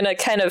 And I'm gonna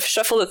kind of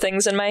shuffle the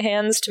things in my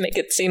hands to make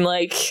it seem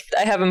like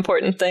I have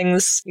important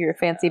things. You're a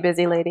fancy,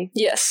 busy lady.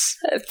 Yes,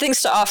 I have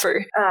things to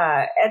offer.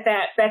 At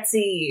that,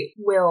 Betsy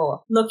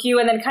will look you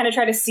and then kind of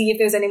try to see if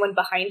there's anyone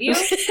behind you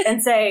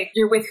and say,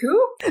 you're with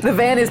who? The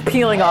van is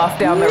peeling off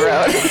down the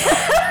road.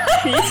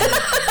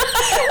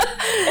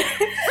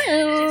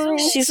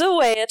 She's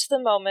away at the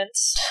moment,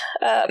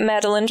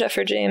 Madeline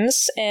Jeffrey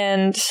James,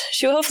 and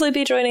she will hopefully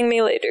be joining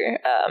me later.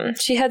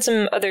 She had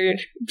some other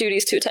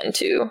duties to attend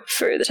to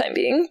for the time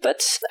being,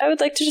 but I would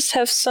like to just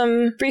have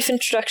some brief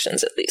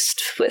introductions at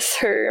least with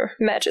Her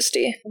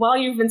Majesty. While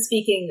you've been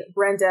speaking,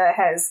 Brenda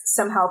has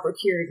somehow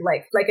procured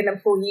like an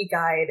employee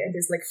guide and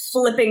is like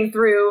flipping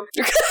through.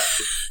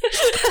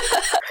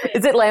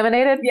 Is it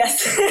laminated?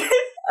 Yes.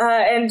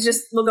 And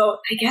just will go,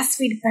 I guess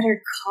we'd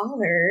better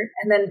call her.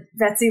 And then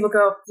Betsy will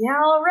go, yeah,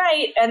 all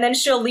right. And then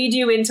she'll lead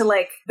you into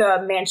like the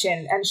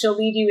mansion, and she'll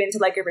lead you into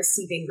like a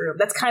receiving room.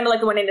 That's kind of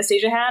like the one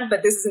Anastasia had,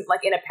 but this isn't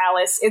like in a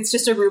palace. It's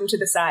just a room to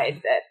the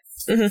side that...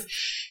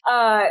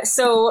 Mm-hmm.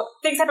 So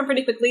things happen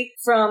pretty quickly.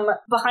 From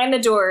behind the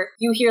door,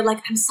 you hear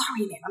like, I'm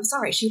sorry, ma'am, I'm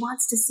sorry. She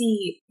wants to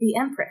see the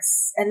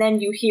Empress. And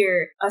then you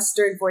hear a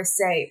stern voice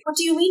say, what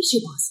do you mean she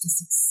wants to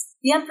see?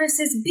 The Empress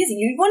is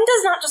busy. One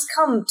does not just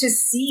come to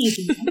see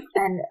the Empress.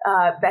 And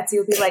Betsy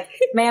will be like,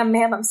 ma'am,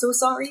 I'm so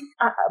sorry.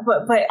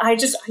 But I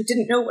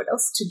didn't know what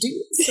else to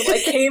do. So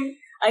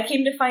I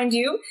came to find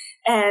you.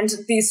 And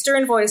the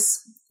stern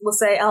voice will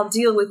say, I'll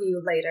deal with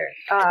you later.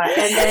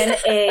 And then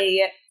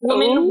a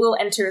woman will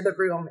enter the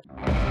room.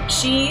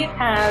 She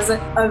has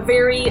a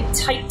very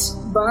tight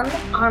bun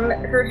on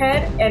her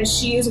head, and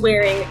she is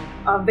wearing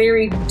a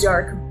very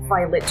dark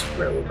violet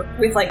robe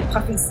with like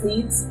puffy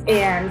sleeves,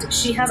 and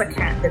she has a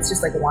cat that's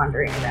just like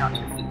wandering around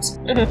her feet.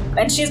 Mm-hmm.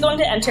 And she's going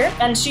to enter,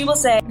 and she will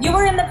say, you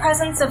are in the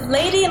presence of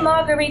Lady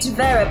Marguerite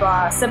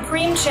Verebois,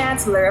 Supreme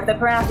Chancellor of the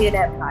Parathian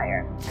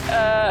Empire.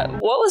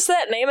 What was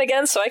that name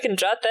again so I can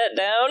jot that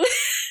down?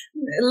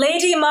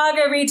 Lady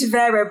Marguerite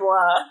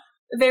Verebois.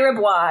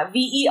 Verebois.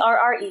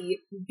 Verrebois.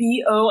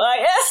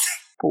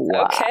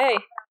 Wow. Okay.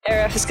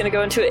 Araf is going to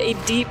go into a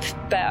deep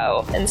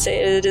bow and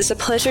say, it is a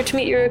pleasure to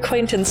meet your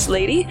acquaintance,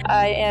 lady.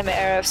 I am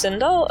Araf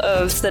Sindal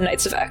of the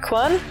Knights of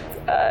Akwan,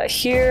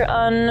 here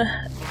on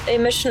a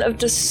mission of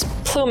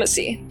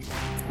diplomacy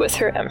with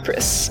Her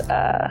Empress.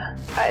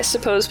 I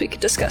suppose we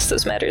could discuss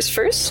those matters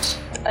first,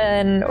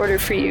 in order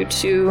for you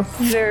to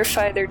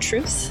verify their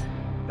truth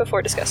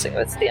before discussing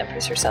with the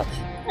Empress herself.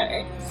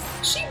 Alright.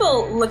 She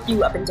will look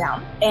you up and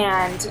down,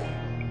 and...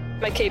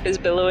 My cape is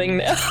billowing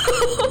now.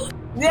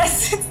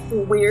 Yes, it's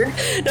weird.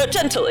 No,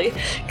 gently,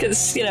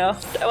 because,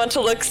 I want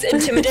to look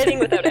intimidating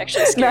without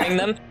actually scaring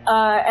them.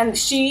 And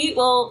she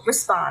will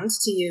respond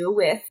to you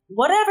with,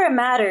 whatever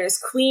matters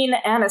Queen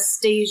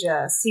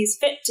Anastasia sees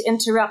fit to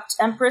interrupt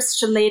Empress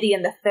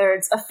Shaladian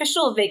III's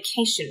official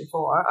vacation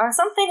for are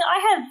something I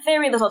have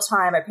very little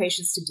time or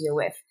patience to deal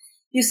with.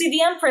 You see,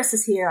 the Empress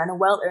is here on a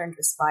well-earned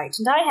respite,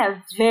 and I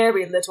have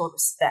very little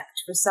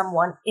respect for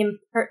someone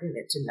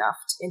impertinent enough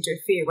to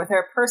interfere with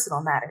her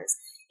personal matters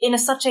in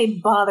such a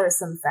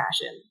bothersome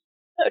fashion.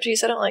 Oh,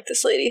 geez, I don't like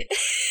this lady.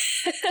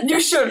 You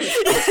shouldn't.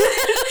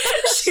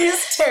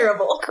 She's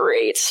terrible.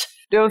 Great.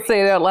 Don't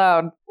say it out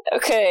loud.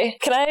 Okay,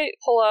 can I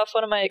pull off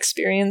one of my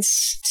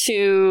experience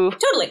to...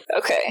 Totally.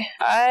 Okay,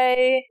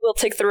 I will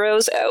take the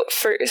rose out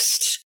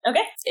first.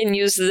 Okay. And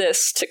use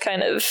this to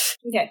kind of,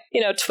 Okay.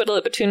 Twiddle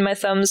it between my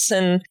thumbs.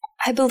 And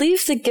I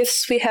believe the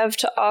gifts we have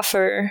to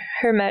offer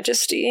Her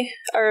Majesty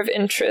are of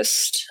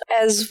interest,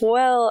 as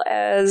well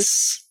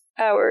as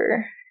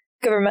our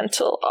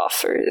governmental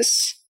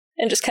offers.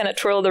 And just kind of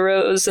twirl the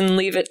rose and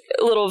leave it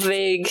a little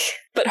vague,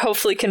 but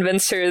hopefully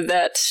convince her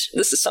that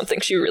this is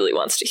something she really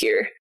wants to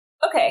hear.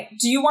 Okay.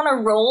 Do you want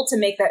to roll to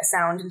make that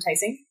sound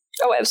enticing?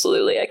 Oh,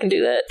 absolutely, I can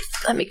do that.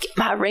 Let me get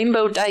my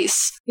rainbow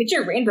dice. Get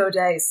your rainbow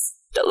dice.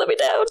 Don't let me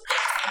down.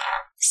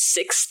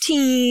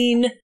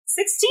 16.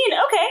 16,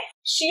 okay.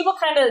 She will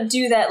kind of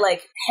do that,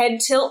 like, head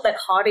tilt that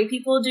haughty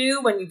people do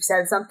when you've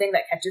said something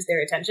that catches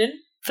their attention.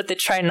 But they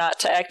try not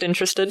to act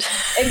interested.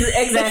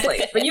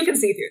 Exactly. But you can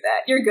see through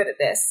that. You're good at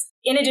this.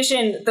 In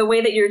addition, the way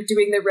that you're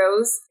doing the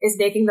rose is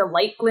making the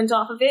light glint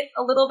off of it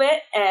a little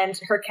bit, and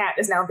her cat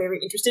is now very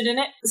interested in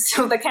it.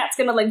 So the cat's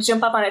gonna, like,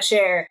 jump up on a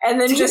chair and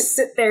then just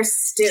sit there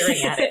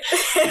staring at it.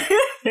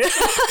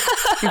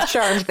 You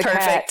charmed the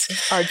cat.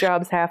 Our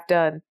job's half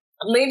done.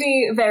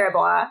 Lady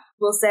Verbois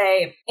will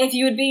say, if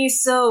you would be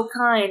so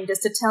kind as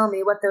to tell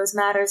me what those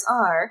matters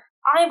are,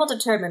 I will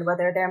determine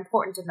whether they're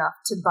important enough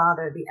to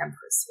bother the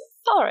Empress with.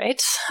 All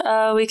right.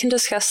 We can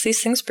discuss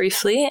these things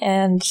briefly,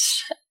 and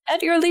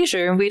at your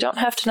leisure. We don't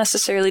have to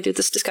necessarily do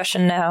this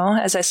discussion now.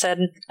 As I said,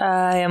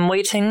 I am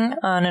waiting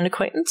on an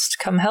acquaintance to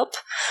come help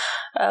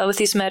with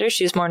these matters.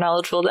 She's more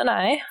knowledgeable than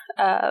I,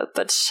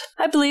 but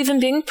I believe in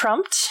being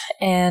prompt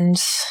and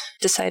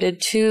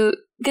decided to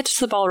get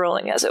the ball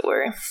rolling, as it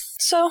were.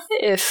 So,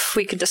 if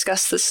we could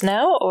discuss this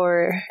now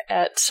or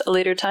at a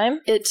later time,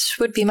 it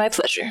would be my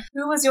pleasure.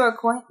 Who was your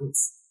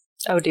acquaintance?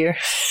 Oh dear.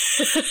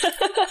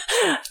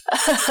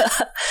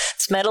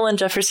 It's Madeline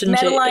Jefferson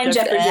Madeline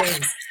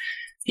James.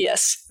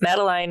 Yes,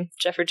 Madeline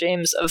Jeffer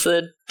James of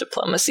the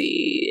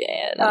Diplomacy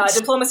and...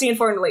 Diplomacy and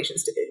Foreign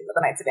Relations Division of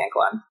the Knights of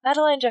Anquan.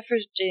 Madeline Jeffer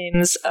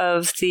James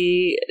of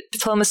the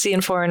Diplomacy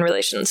and Foreign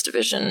Relations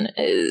Division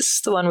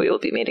is the one we will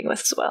be meeting with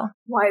as well.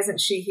 Why isn't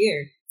she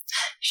here?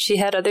 She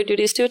had other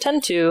duties to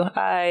attend to.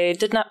 I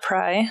did not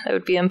pry. That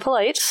would be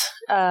impolite.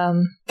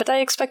 But I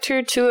expect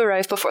her to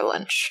arrive before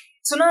lunch.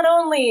 So not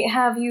only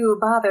have you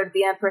bothered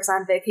the Empress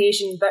on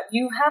vacation, but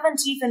you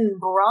haven't even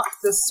brought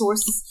the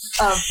source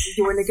of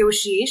your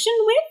negotiation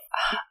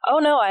with? Oh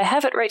no, I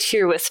have it right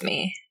here with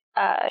me.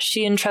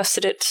 She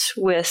entrusted it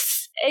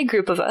with a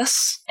group of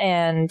us,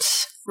 and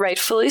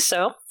rightfully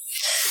so.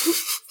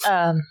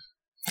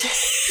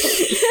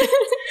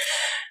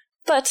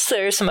 But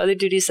there are some other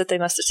duties that they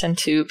must attend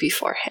to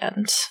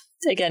beforehand.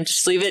 Again,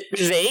 just leave it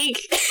vague.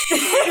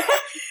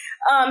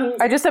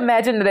 I just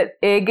imagine that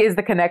Ig is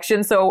the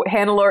connection, so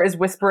Hannelore is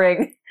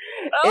whispering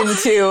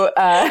into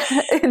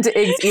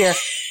Ig's ear,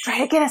 try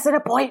to get us an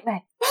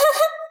appointment.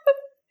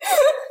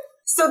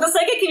 So the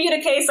psychic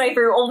communique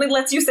cipher only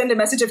lets you send a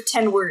message of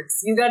 10 words.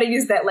 You gotta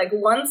use that like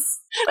once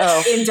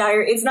in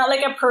dire. It's not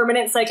like a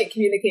permanent psychic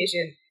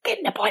communication. Get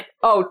an appointment.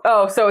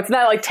 Oh, so it's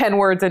not like 10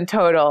 words in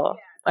total.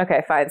 Yeah.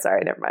 Okay, fine,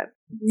 sorry, never mind.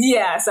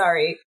 Yeah,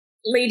 sorry.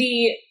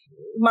 Lady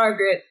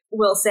Margaret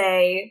will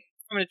say...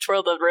 I'm going to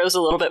twirl the rose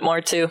a little bit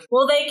more, too.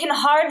 Well, they can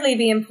hardly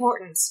be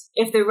important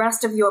if the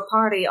rest of your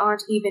party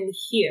aren't even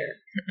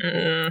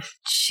here.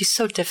 She's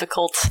so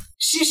difficult.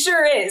 She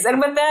sure is. And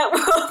with that,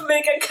 we'll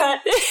make a cut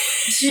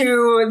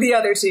to the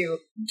other two,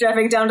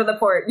 driving down to the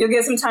port. You'll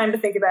get some time to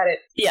think about it.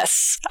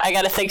 Yes, I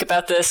got to think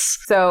about this.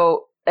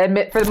 So...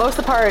 for the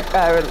most part,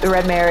 the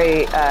Red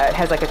Mary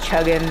has like a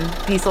chugging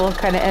diesel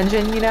kind of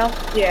engine, you know?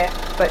 Yeah.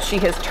 But she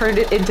has turned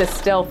it into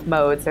stealth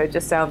mode, so it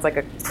just sounds like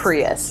a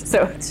Prius.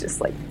 So it's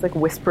just like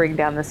whispering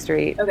down the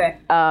street. Okay.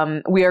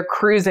 We are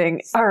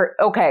cruising.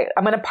 Okay,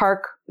 I'm gonna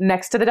park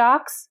next to the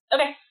docks.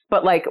 Okay.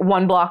 But like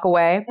 1 block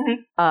away,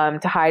 to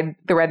hide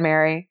the Red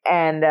Mary,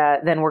 and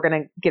then we're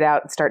gonna get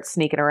out and start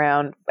sneaking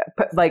around,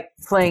 like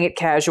playing it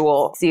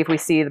casual, see if we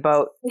see the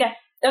boat. Okay.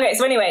 Okay,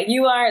 so anyway,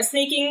 you are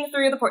sneaking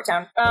through the port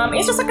town.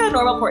 It's just like a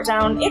normal port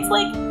town. It's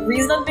like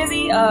reasonably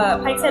busy.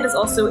 Pike's Head is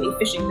also a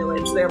fishing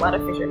village. There are a lot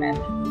of fishermen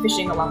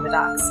fishing along the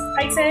docks.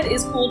 Pike's Head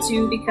is cool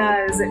too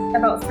because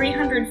about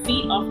 300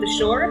 feet off the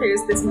shore,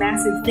 there's this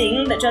massive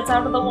thing that juts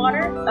out of the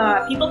water.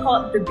 People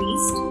call it the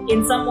Beast.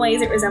 In some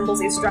ways, it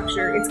resembles a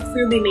structure. It's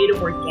clearly made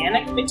of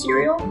organic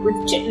material with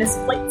chitinous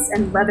plates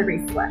and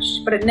leathery flesh,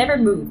 but it never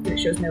moves and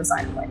it shows no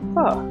sign of life.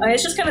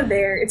 It's just kind of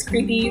there. It's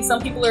creepy.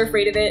 Some people are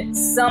afraid of it.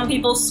 Some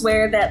people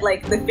swear that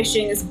like the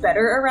fishing is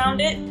better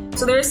around it.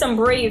 So there are some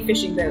brave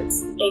fishing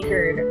boats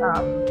anchored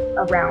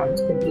around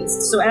the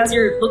Beast. So as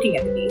you're looking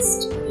at the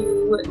Beast,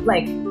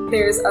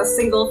 there's a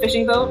single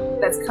fishing boat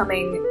that's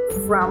coming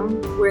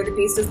from where the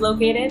Beast is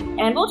located.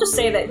 And we'll just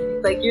say that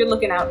like you're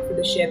looking out for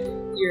the ship,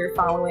 you're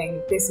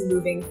following this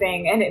moving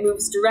thing, and it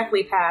moves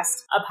directly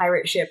past a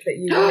pirate ship that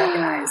you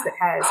recognize that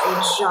has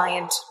a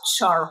giant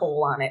char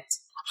hole on it.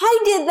 I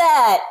did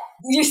that!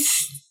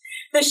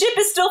 The ship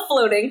is still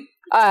floating.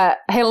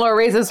 Hannelore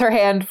raises her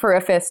hand for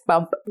a fist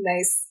bump.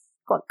 Nice.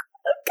 I've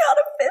got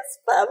a fist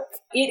bump.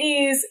 It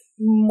is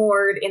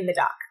moored in the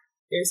dock.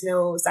 There's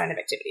no sign of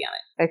activity on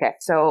it. Okay,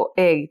 so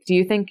Ig, do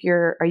you think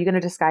are you going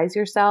to disguise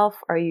yourself?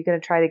 Are you going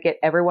to try to get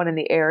everyone in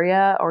the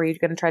area, or are you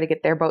going to try to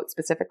get their boat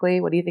specifically?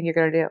 What do you think you're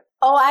going to do?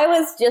 Oh, I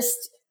was just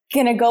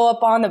gonna go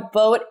up on the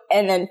boat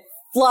and then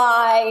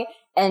fly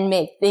and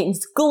make things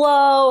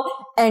glow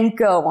and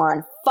go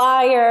on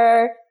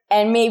fire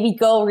and maybe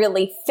go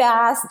really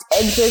fast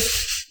and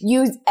just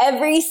use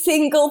every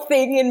single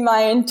thing in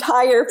my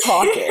entire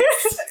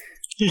pockets.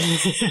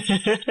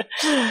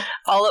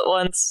 All at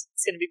once.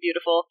 It's going to be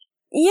beautiful.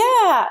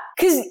 Yeah,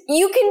 because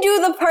you can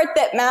do the part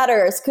that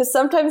matters, because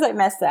sometimes I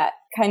mess that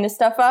kind of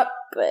stuff up,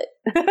 but...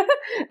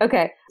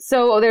 Okay,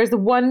 so there's the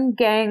one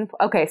gang...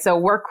 Okay, so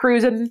we're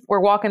cruising,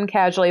 we're walking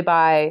casually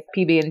by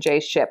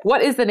PB&J's ship.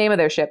 What is the name of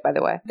their ship, by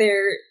the way?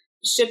 Their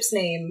ship's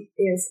name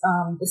is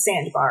the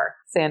Sandbar.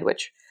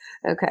 Sandwich.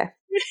 Okay.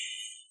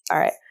 All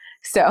right,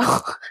 so...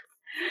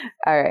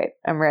 All right,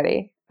 I'm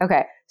ready.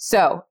 Okay,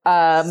 so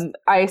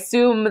I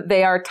assume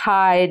they are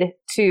tied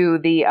to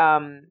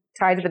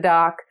the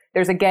dock.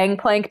 There's a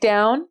gangplank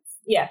down.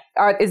 Yeah.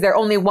 Is there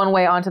only one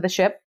way onto the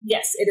ship?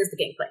 Yes, it is the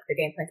gangplank. The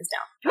gangplank is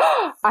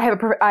down.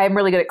 I am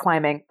really good at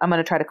climbing. I'm going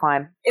to try to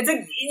climb.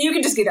 You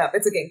can just get up.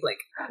 It's a gangplank.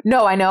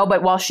 No, I know,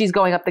 but while she's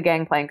going up the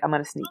gangplank, I'm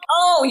going to sneak.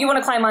 Oh, you want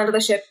to climb onto the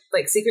ship,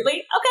 like, secretly?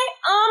 Okay,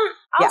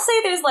 I'll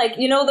say there's, like,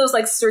 you know those,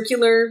 like,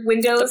 circular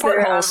windows? The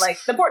portholes. That are, like,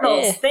 the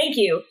portholes. Yeah. Thank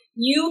you.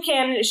 You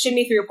can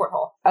shimmy through a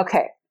porthole.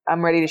 Okay,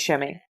 I'm ready to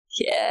shimmy.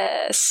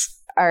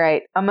 Yes. All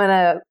right, I'm going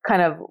to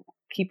kind of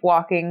keep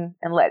walking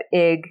and let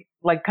Ig,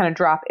 like, kind of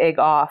drop Ig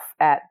off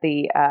at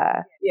the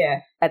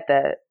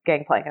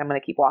gangplank, and I'm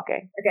going to keep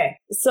walking. Okay.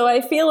 So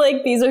I feel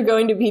like these are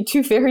going to be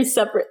two very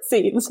separate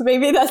scenes.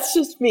 Maybe that's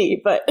just me,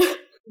 but...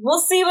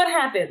 We'll see what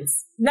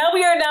happens.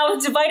 We are now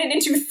divided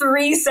into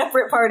 3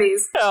 separate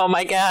parties. Oh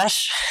my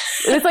gosh.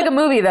 It's like a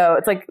movie, though.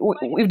 It's like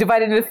we've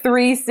divided into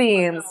 3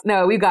 scenes.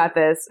 No, we got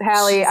this.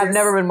 Hallie, Jesus. I've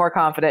never been more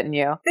confident in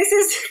you. This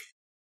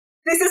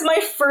is my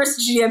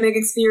first GMing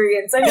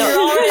experience. I mean,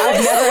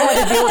 I've never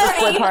had to deal with a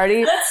split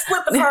party. Let's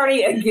split the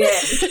party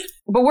again.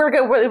 But we're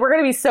going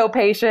to be so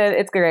patient.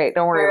 It's great.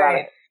 Don't worry about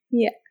it.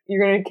 Yeah.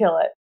 You're going to kill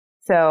it.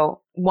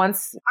 So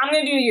once... I'm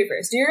going to do you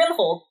first. You're in the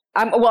hold.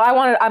 I'm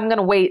going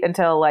to wait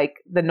until, like,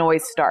 the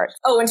noise starts.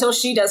 Oh, until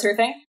she does her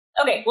thing?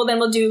 Okay, well then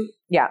we'll do...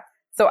 Yeah.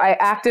 So I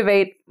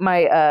activate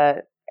my...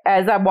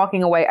 as I'm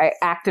walking away, I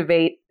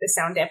activate... the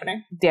sound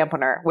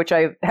dampener, which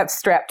I have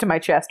strapped to my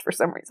chest for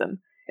some reason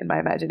in my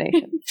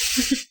imagination.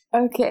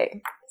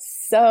 Okay.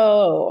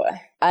 So,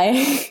 I'm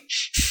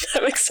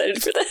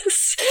excited for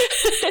this.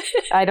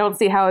 I don't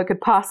see how it could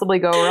possibly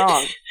go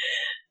wrong.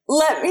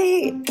 Let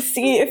me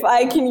see if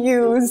I can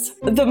use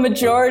the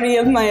majority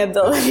of my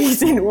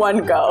abilities in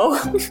one go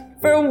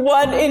for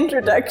one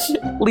introduction.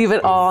 Leave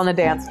it all on the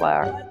dance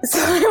floor. So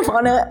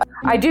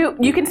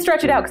you can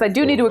stretch it out because I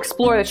do need to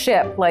explore the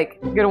ship. Like,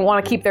 you're going to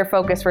want to keep their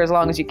focus for as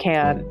long as you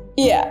can.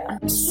 Yeah.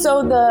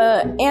 So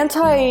the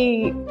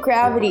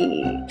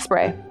anti-gravity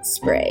spray.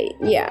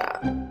 Yeah.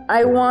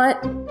 I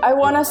want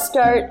to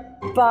start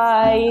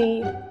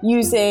by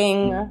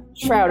using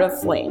Shroud of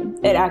Flame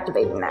and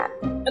activating that.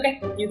 Okay,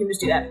 you can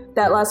just do that.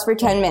 That lasts for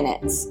 10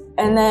 minutes.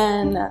 And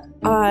then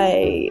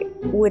I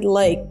would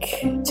like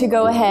to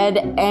go ahead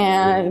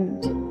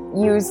and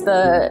use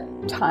the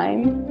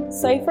time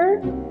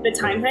cipher. The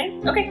time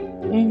thing? Okay.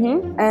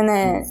 Mm-hmm. And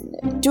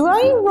then, do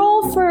I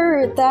roll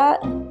for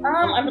that?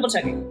 I'm double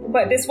checking.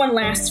 But this one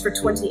lasts for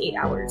 28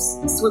 hours.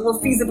 So it will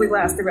feasibly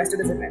last the rest of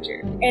this adventure.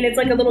 And it's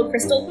like a little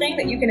crystal thing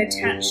that you can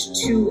attach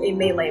to a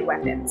melee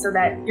weapon so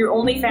that you're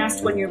only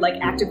fast when you're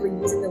like actively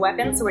using the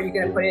weapon. So are you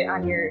going to put it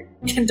on your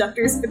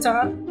conductor's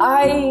baton?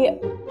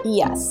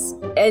 Yes.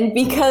 And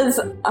because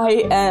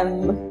I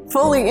am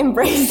fully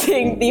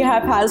embracing the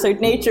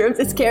haphazard nature of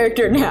this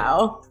character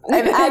now,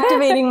 I'm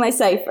activating my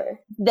cipher.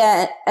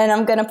 And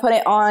I'm going to put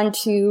it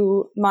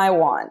onto my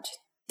wand.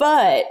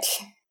 But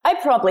I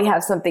probably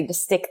have something to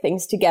stick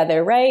things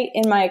together, right?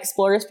 In my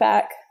explorer's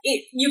pack.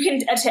 It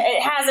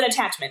has an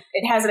attachment.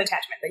 It has an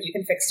attachment that you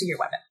can fix to your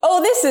weapon.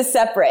 Oh, this is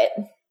separate.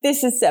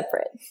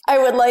 I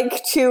would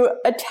like to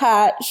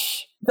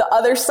attach the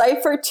other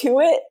cipher to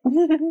it.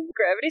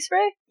 Gravity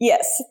spray?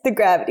 Yes, the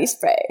gravity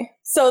spray.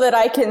 So that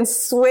I can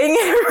swing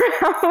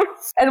it around.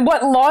 And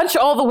launch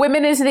all the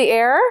women into the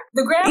air?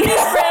 The gravity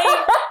spray...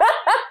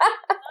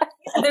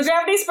 The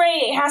gravity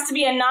spray has to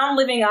be a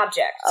non-living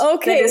object.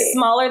 Okay. That is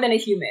smaller than a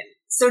human.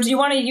 So do you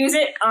want to use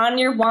it on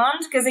your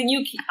wand? Because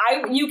you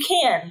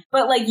can,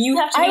 but like you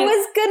have to. I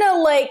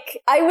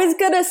was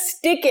gonna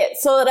stick it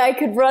so that I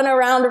could run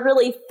around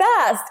really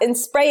fast and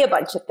spray a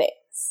bunch of things.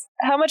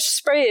 How much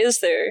spray is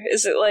there?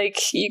 Is it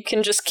like you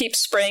can just keep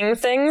spraying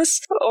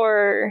things,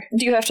 or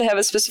do you have to have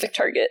a specific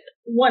target?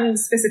 One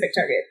specific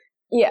target.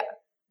 Yeah,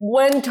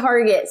 one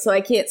target, so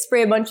I can't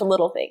spray a bunch of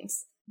little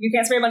things. You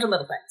can't spray a bunch of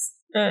little things.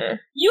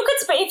 You could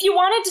spray, if you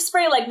wanted to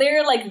spray, like,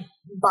 there are, like,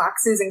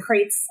 boxes and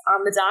crates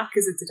on the dock,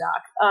 because it's a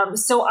dock.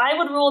 So I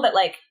would rule that,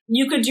 like,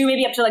 you could do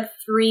maybe up to, like,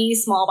 3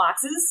 small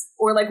boxes,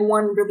 or, like,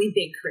 1 really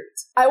big crate.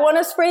 I want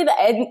to spray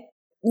the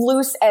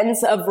loose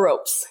ends of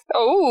ropes.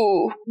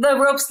 Oh. The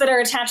ropes that are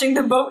attaching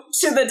the boat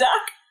to the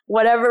dock?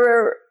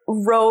 Whatever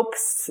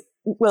ropes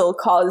will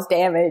cause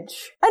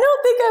damage. I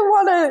don't think I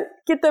want to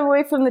get them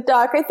away from the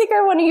dock. I think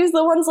I want to use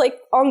the ones like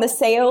on the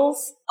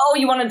sails. Oh,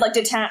 you want to like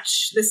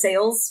detach the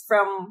sails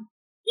from...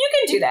 You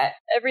can do that.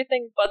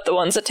 Everything but the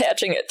ones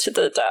attaching it to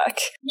the dock.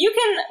 You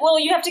can... Well,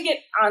 you have to get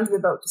onto the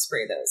boat to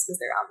spray those because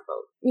they're on the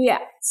boat. Yeah.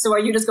 So are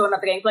you just going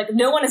up the gangplank?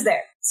 No one is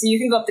there. So you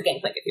can go up the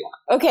gangplank if you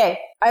want. Okay,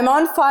 I'm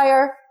on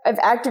fire. I've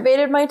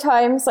activated my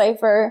time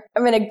cipher.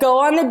 I'm going to go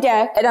on the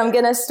deck and I'm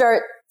going to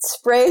start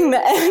spraying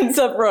the ends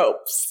of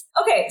ropes.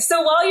 Okay,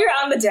 so while you're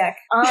on the deck,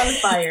 on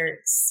fire,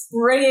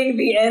 spraying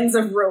the ends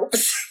of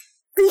ropes.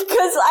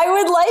 Because I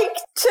would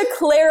like to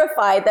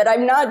clarify that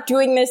I'm not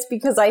doing this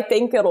because I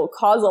think it'll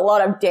cause a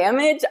lot of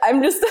damage.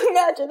 I'm just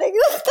imagining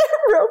the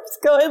ropes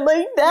going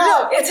like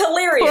that. No, it's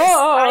hilarious.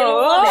 I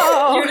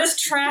love it. You're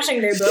just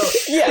trashing their boat.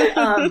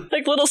 Yeah.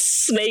 Like little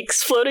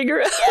snakes floating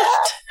around. Yeah.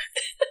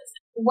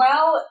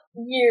 While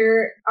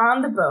you're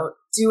on the boat,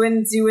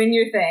 doing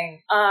your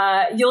thing,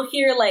 you'll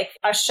hear like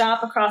a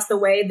shop across the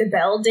way, the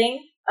bell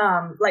ding,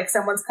 like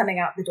someone's coming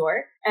out the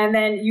door. And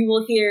then you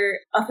will hear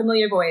a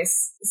familiar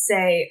voice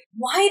say,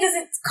 "Why does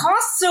it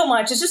cost so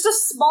much? It's just a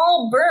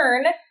small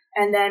burn."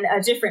 And then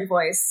a different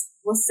voice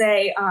will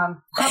say,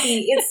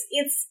 "Poppy,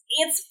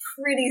 it's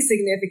pretty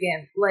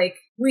significant. Like,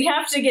 we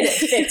have to get it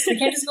fixed. We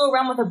can't just go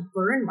around with a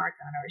burn mark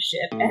on our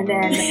ship." And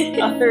then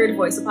a third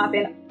voice will pop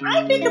in.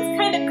 "I think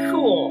it's kind of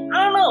cool.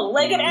 I don't know.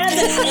 Like, it adds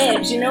an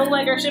edge. You know,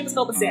 like our ship is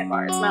called the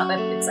Sandbar. It's not that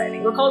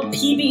exciting. We're called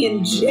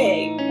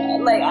PB&J.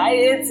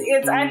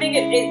 I think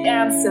it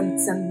adds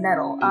some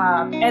metal."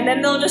 And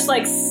then they'll just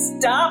like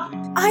stop.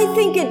 I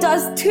think it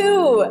does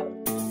too.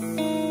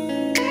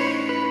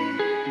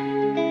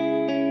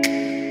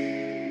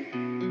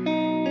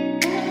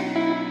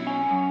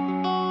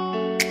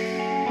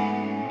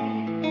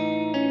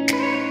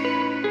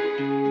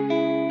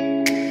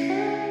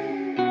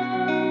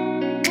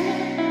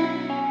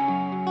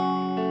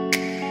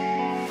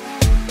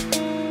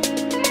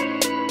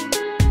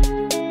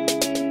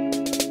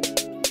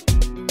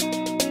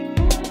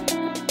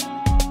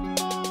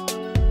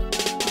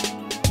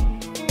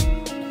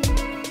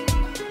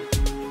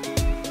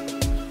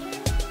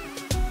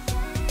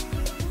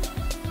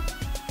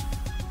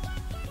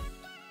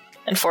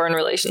 And Foreign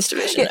Relations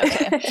Division.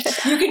 Okay.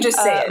 You can just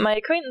say it. My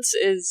acquaintance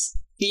is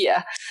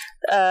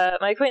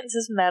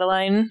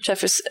Madeline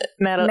Jefferson.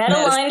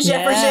 Madeline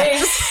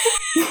Jefferson.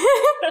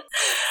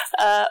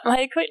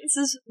 My acquaintance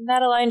is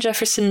Madeline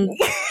Jefferson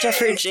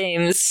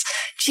James.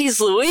 Jeez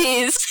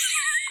Louise.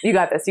 You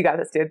got this,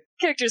 dude.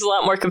 Character's a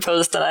lot more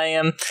composed than I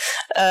am.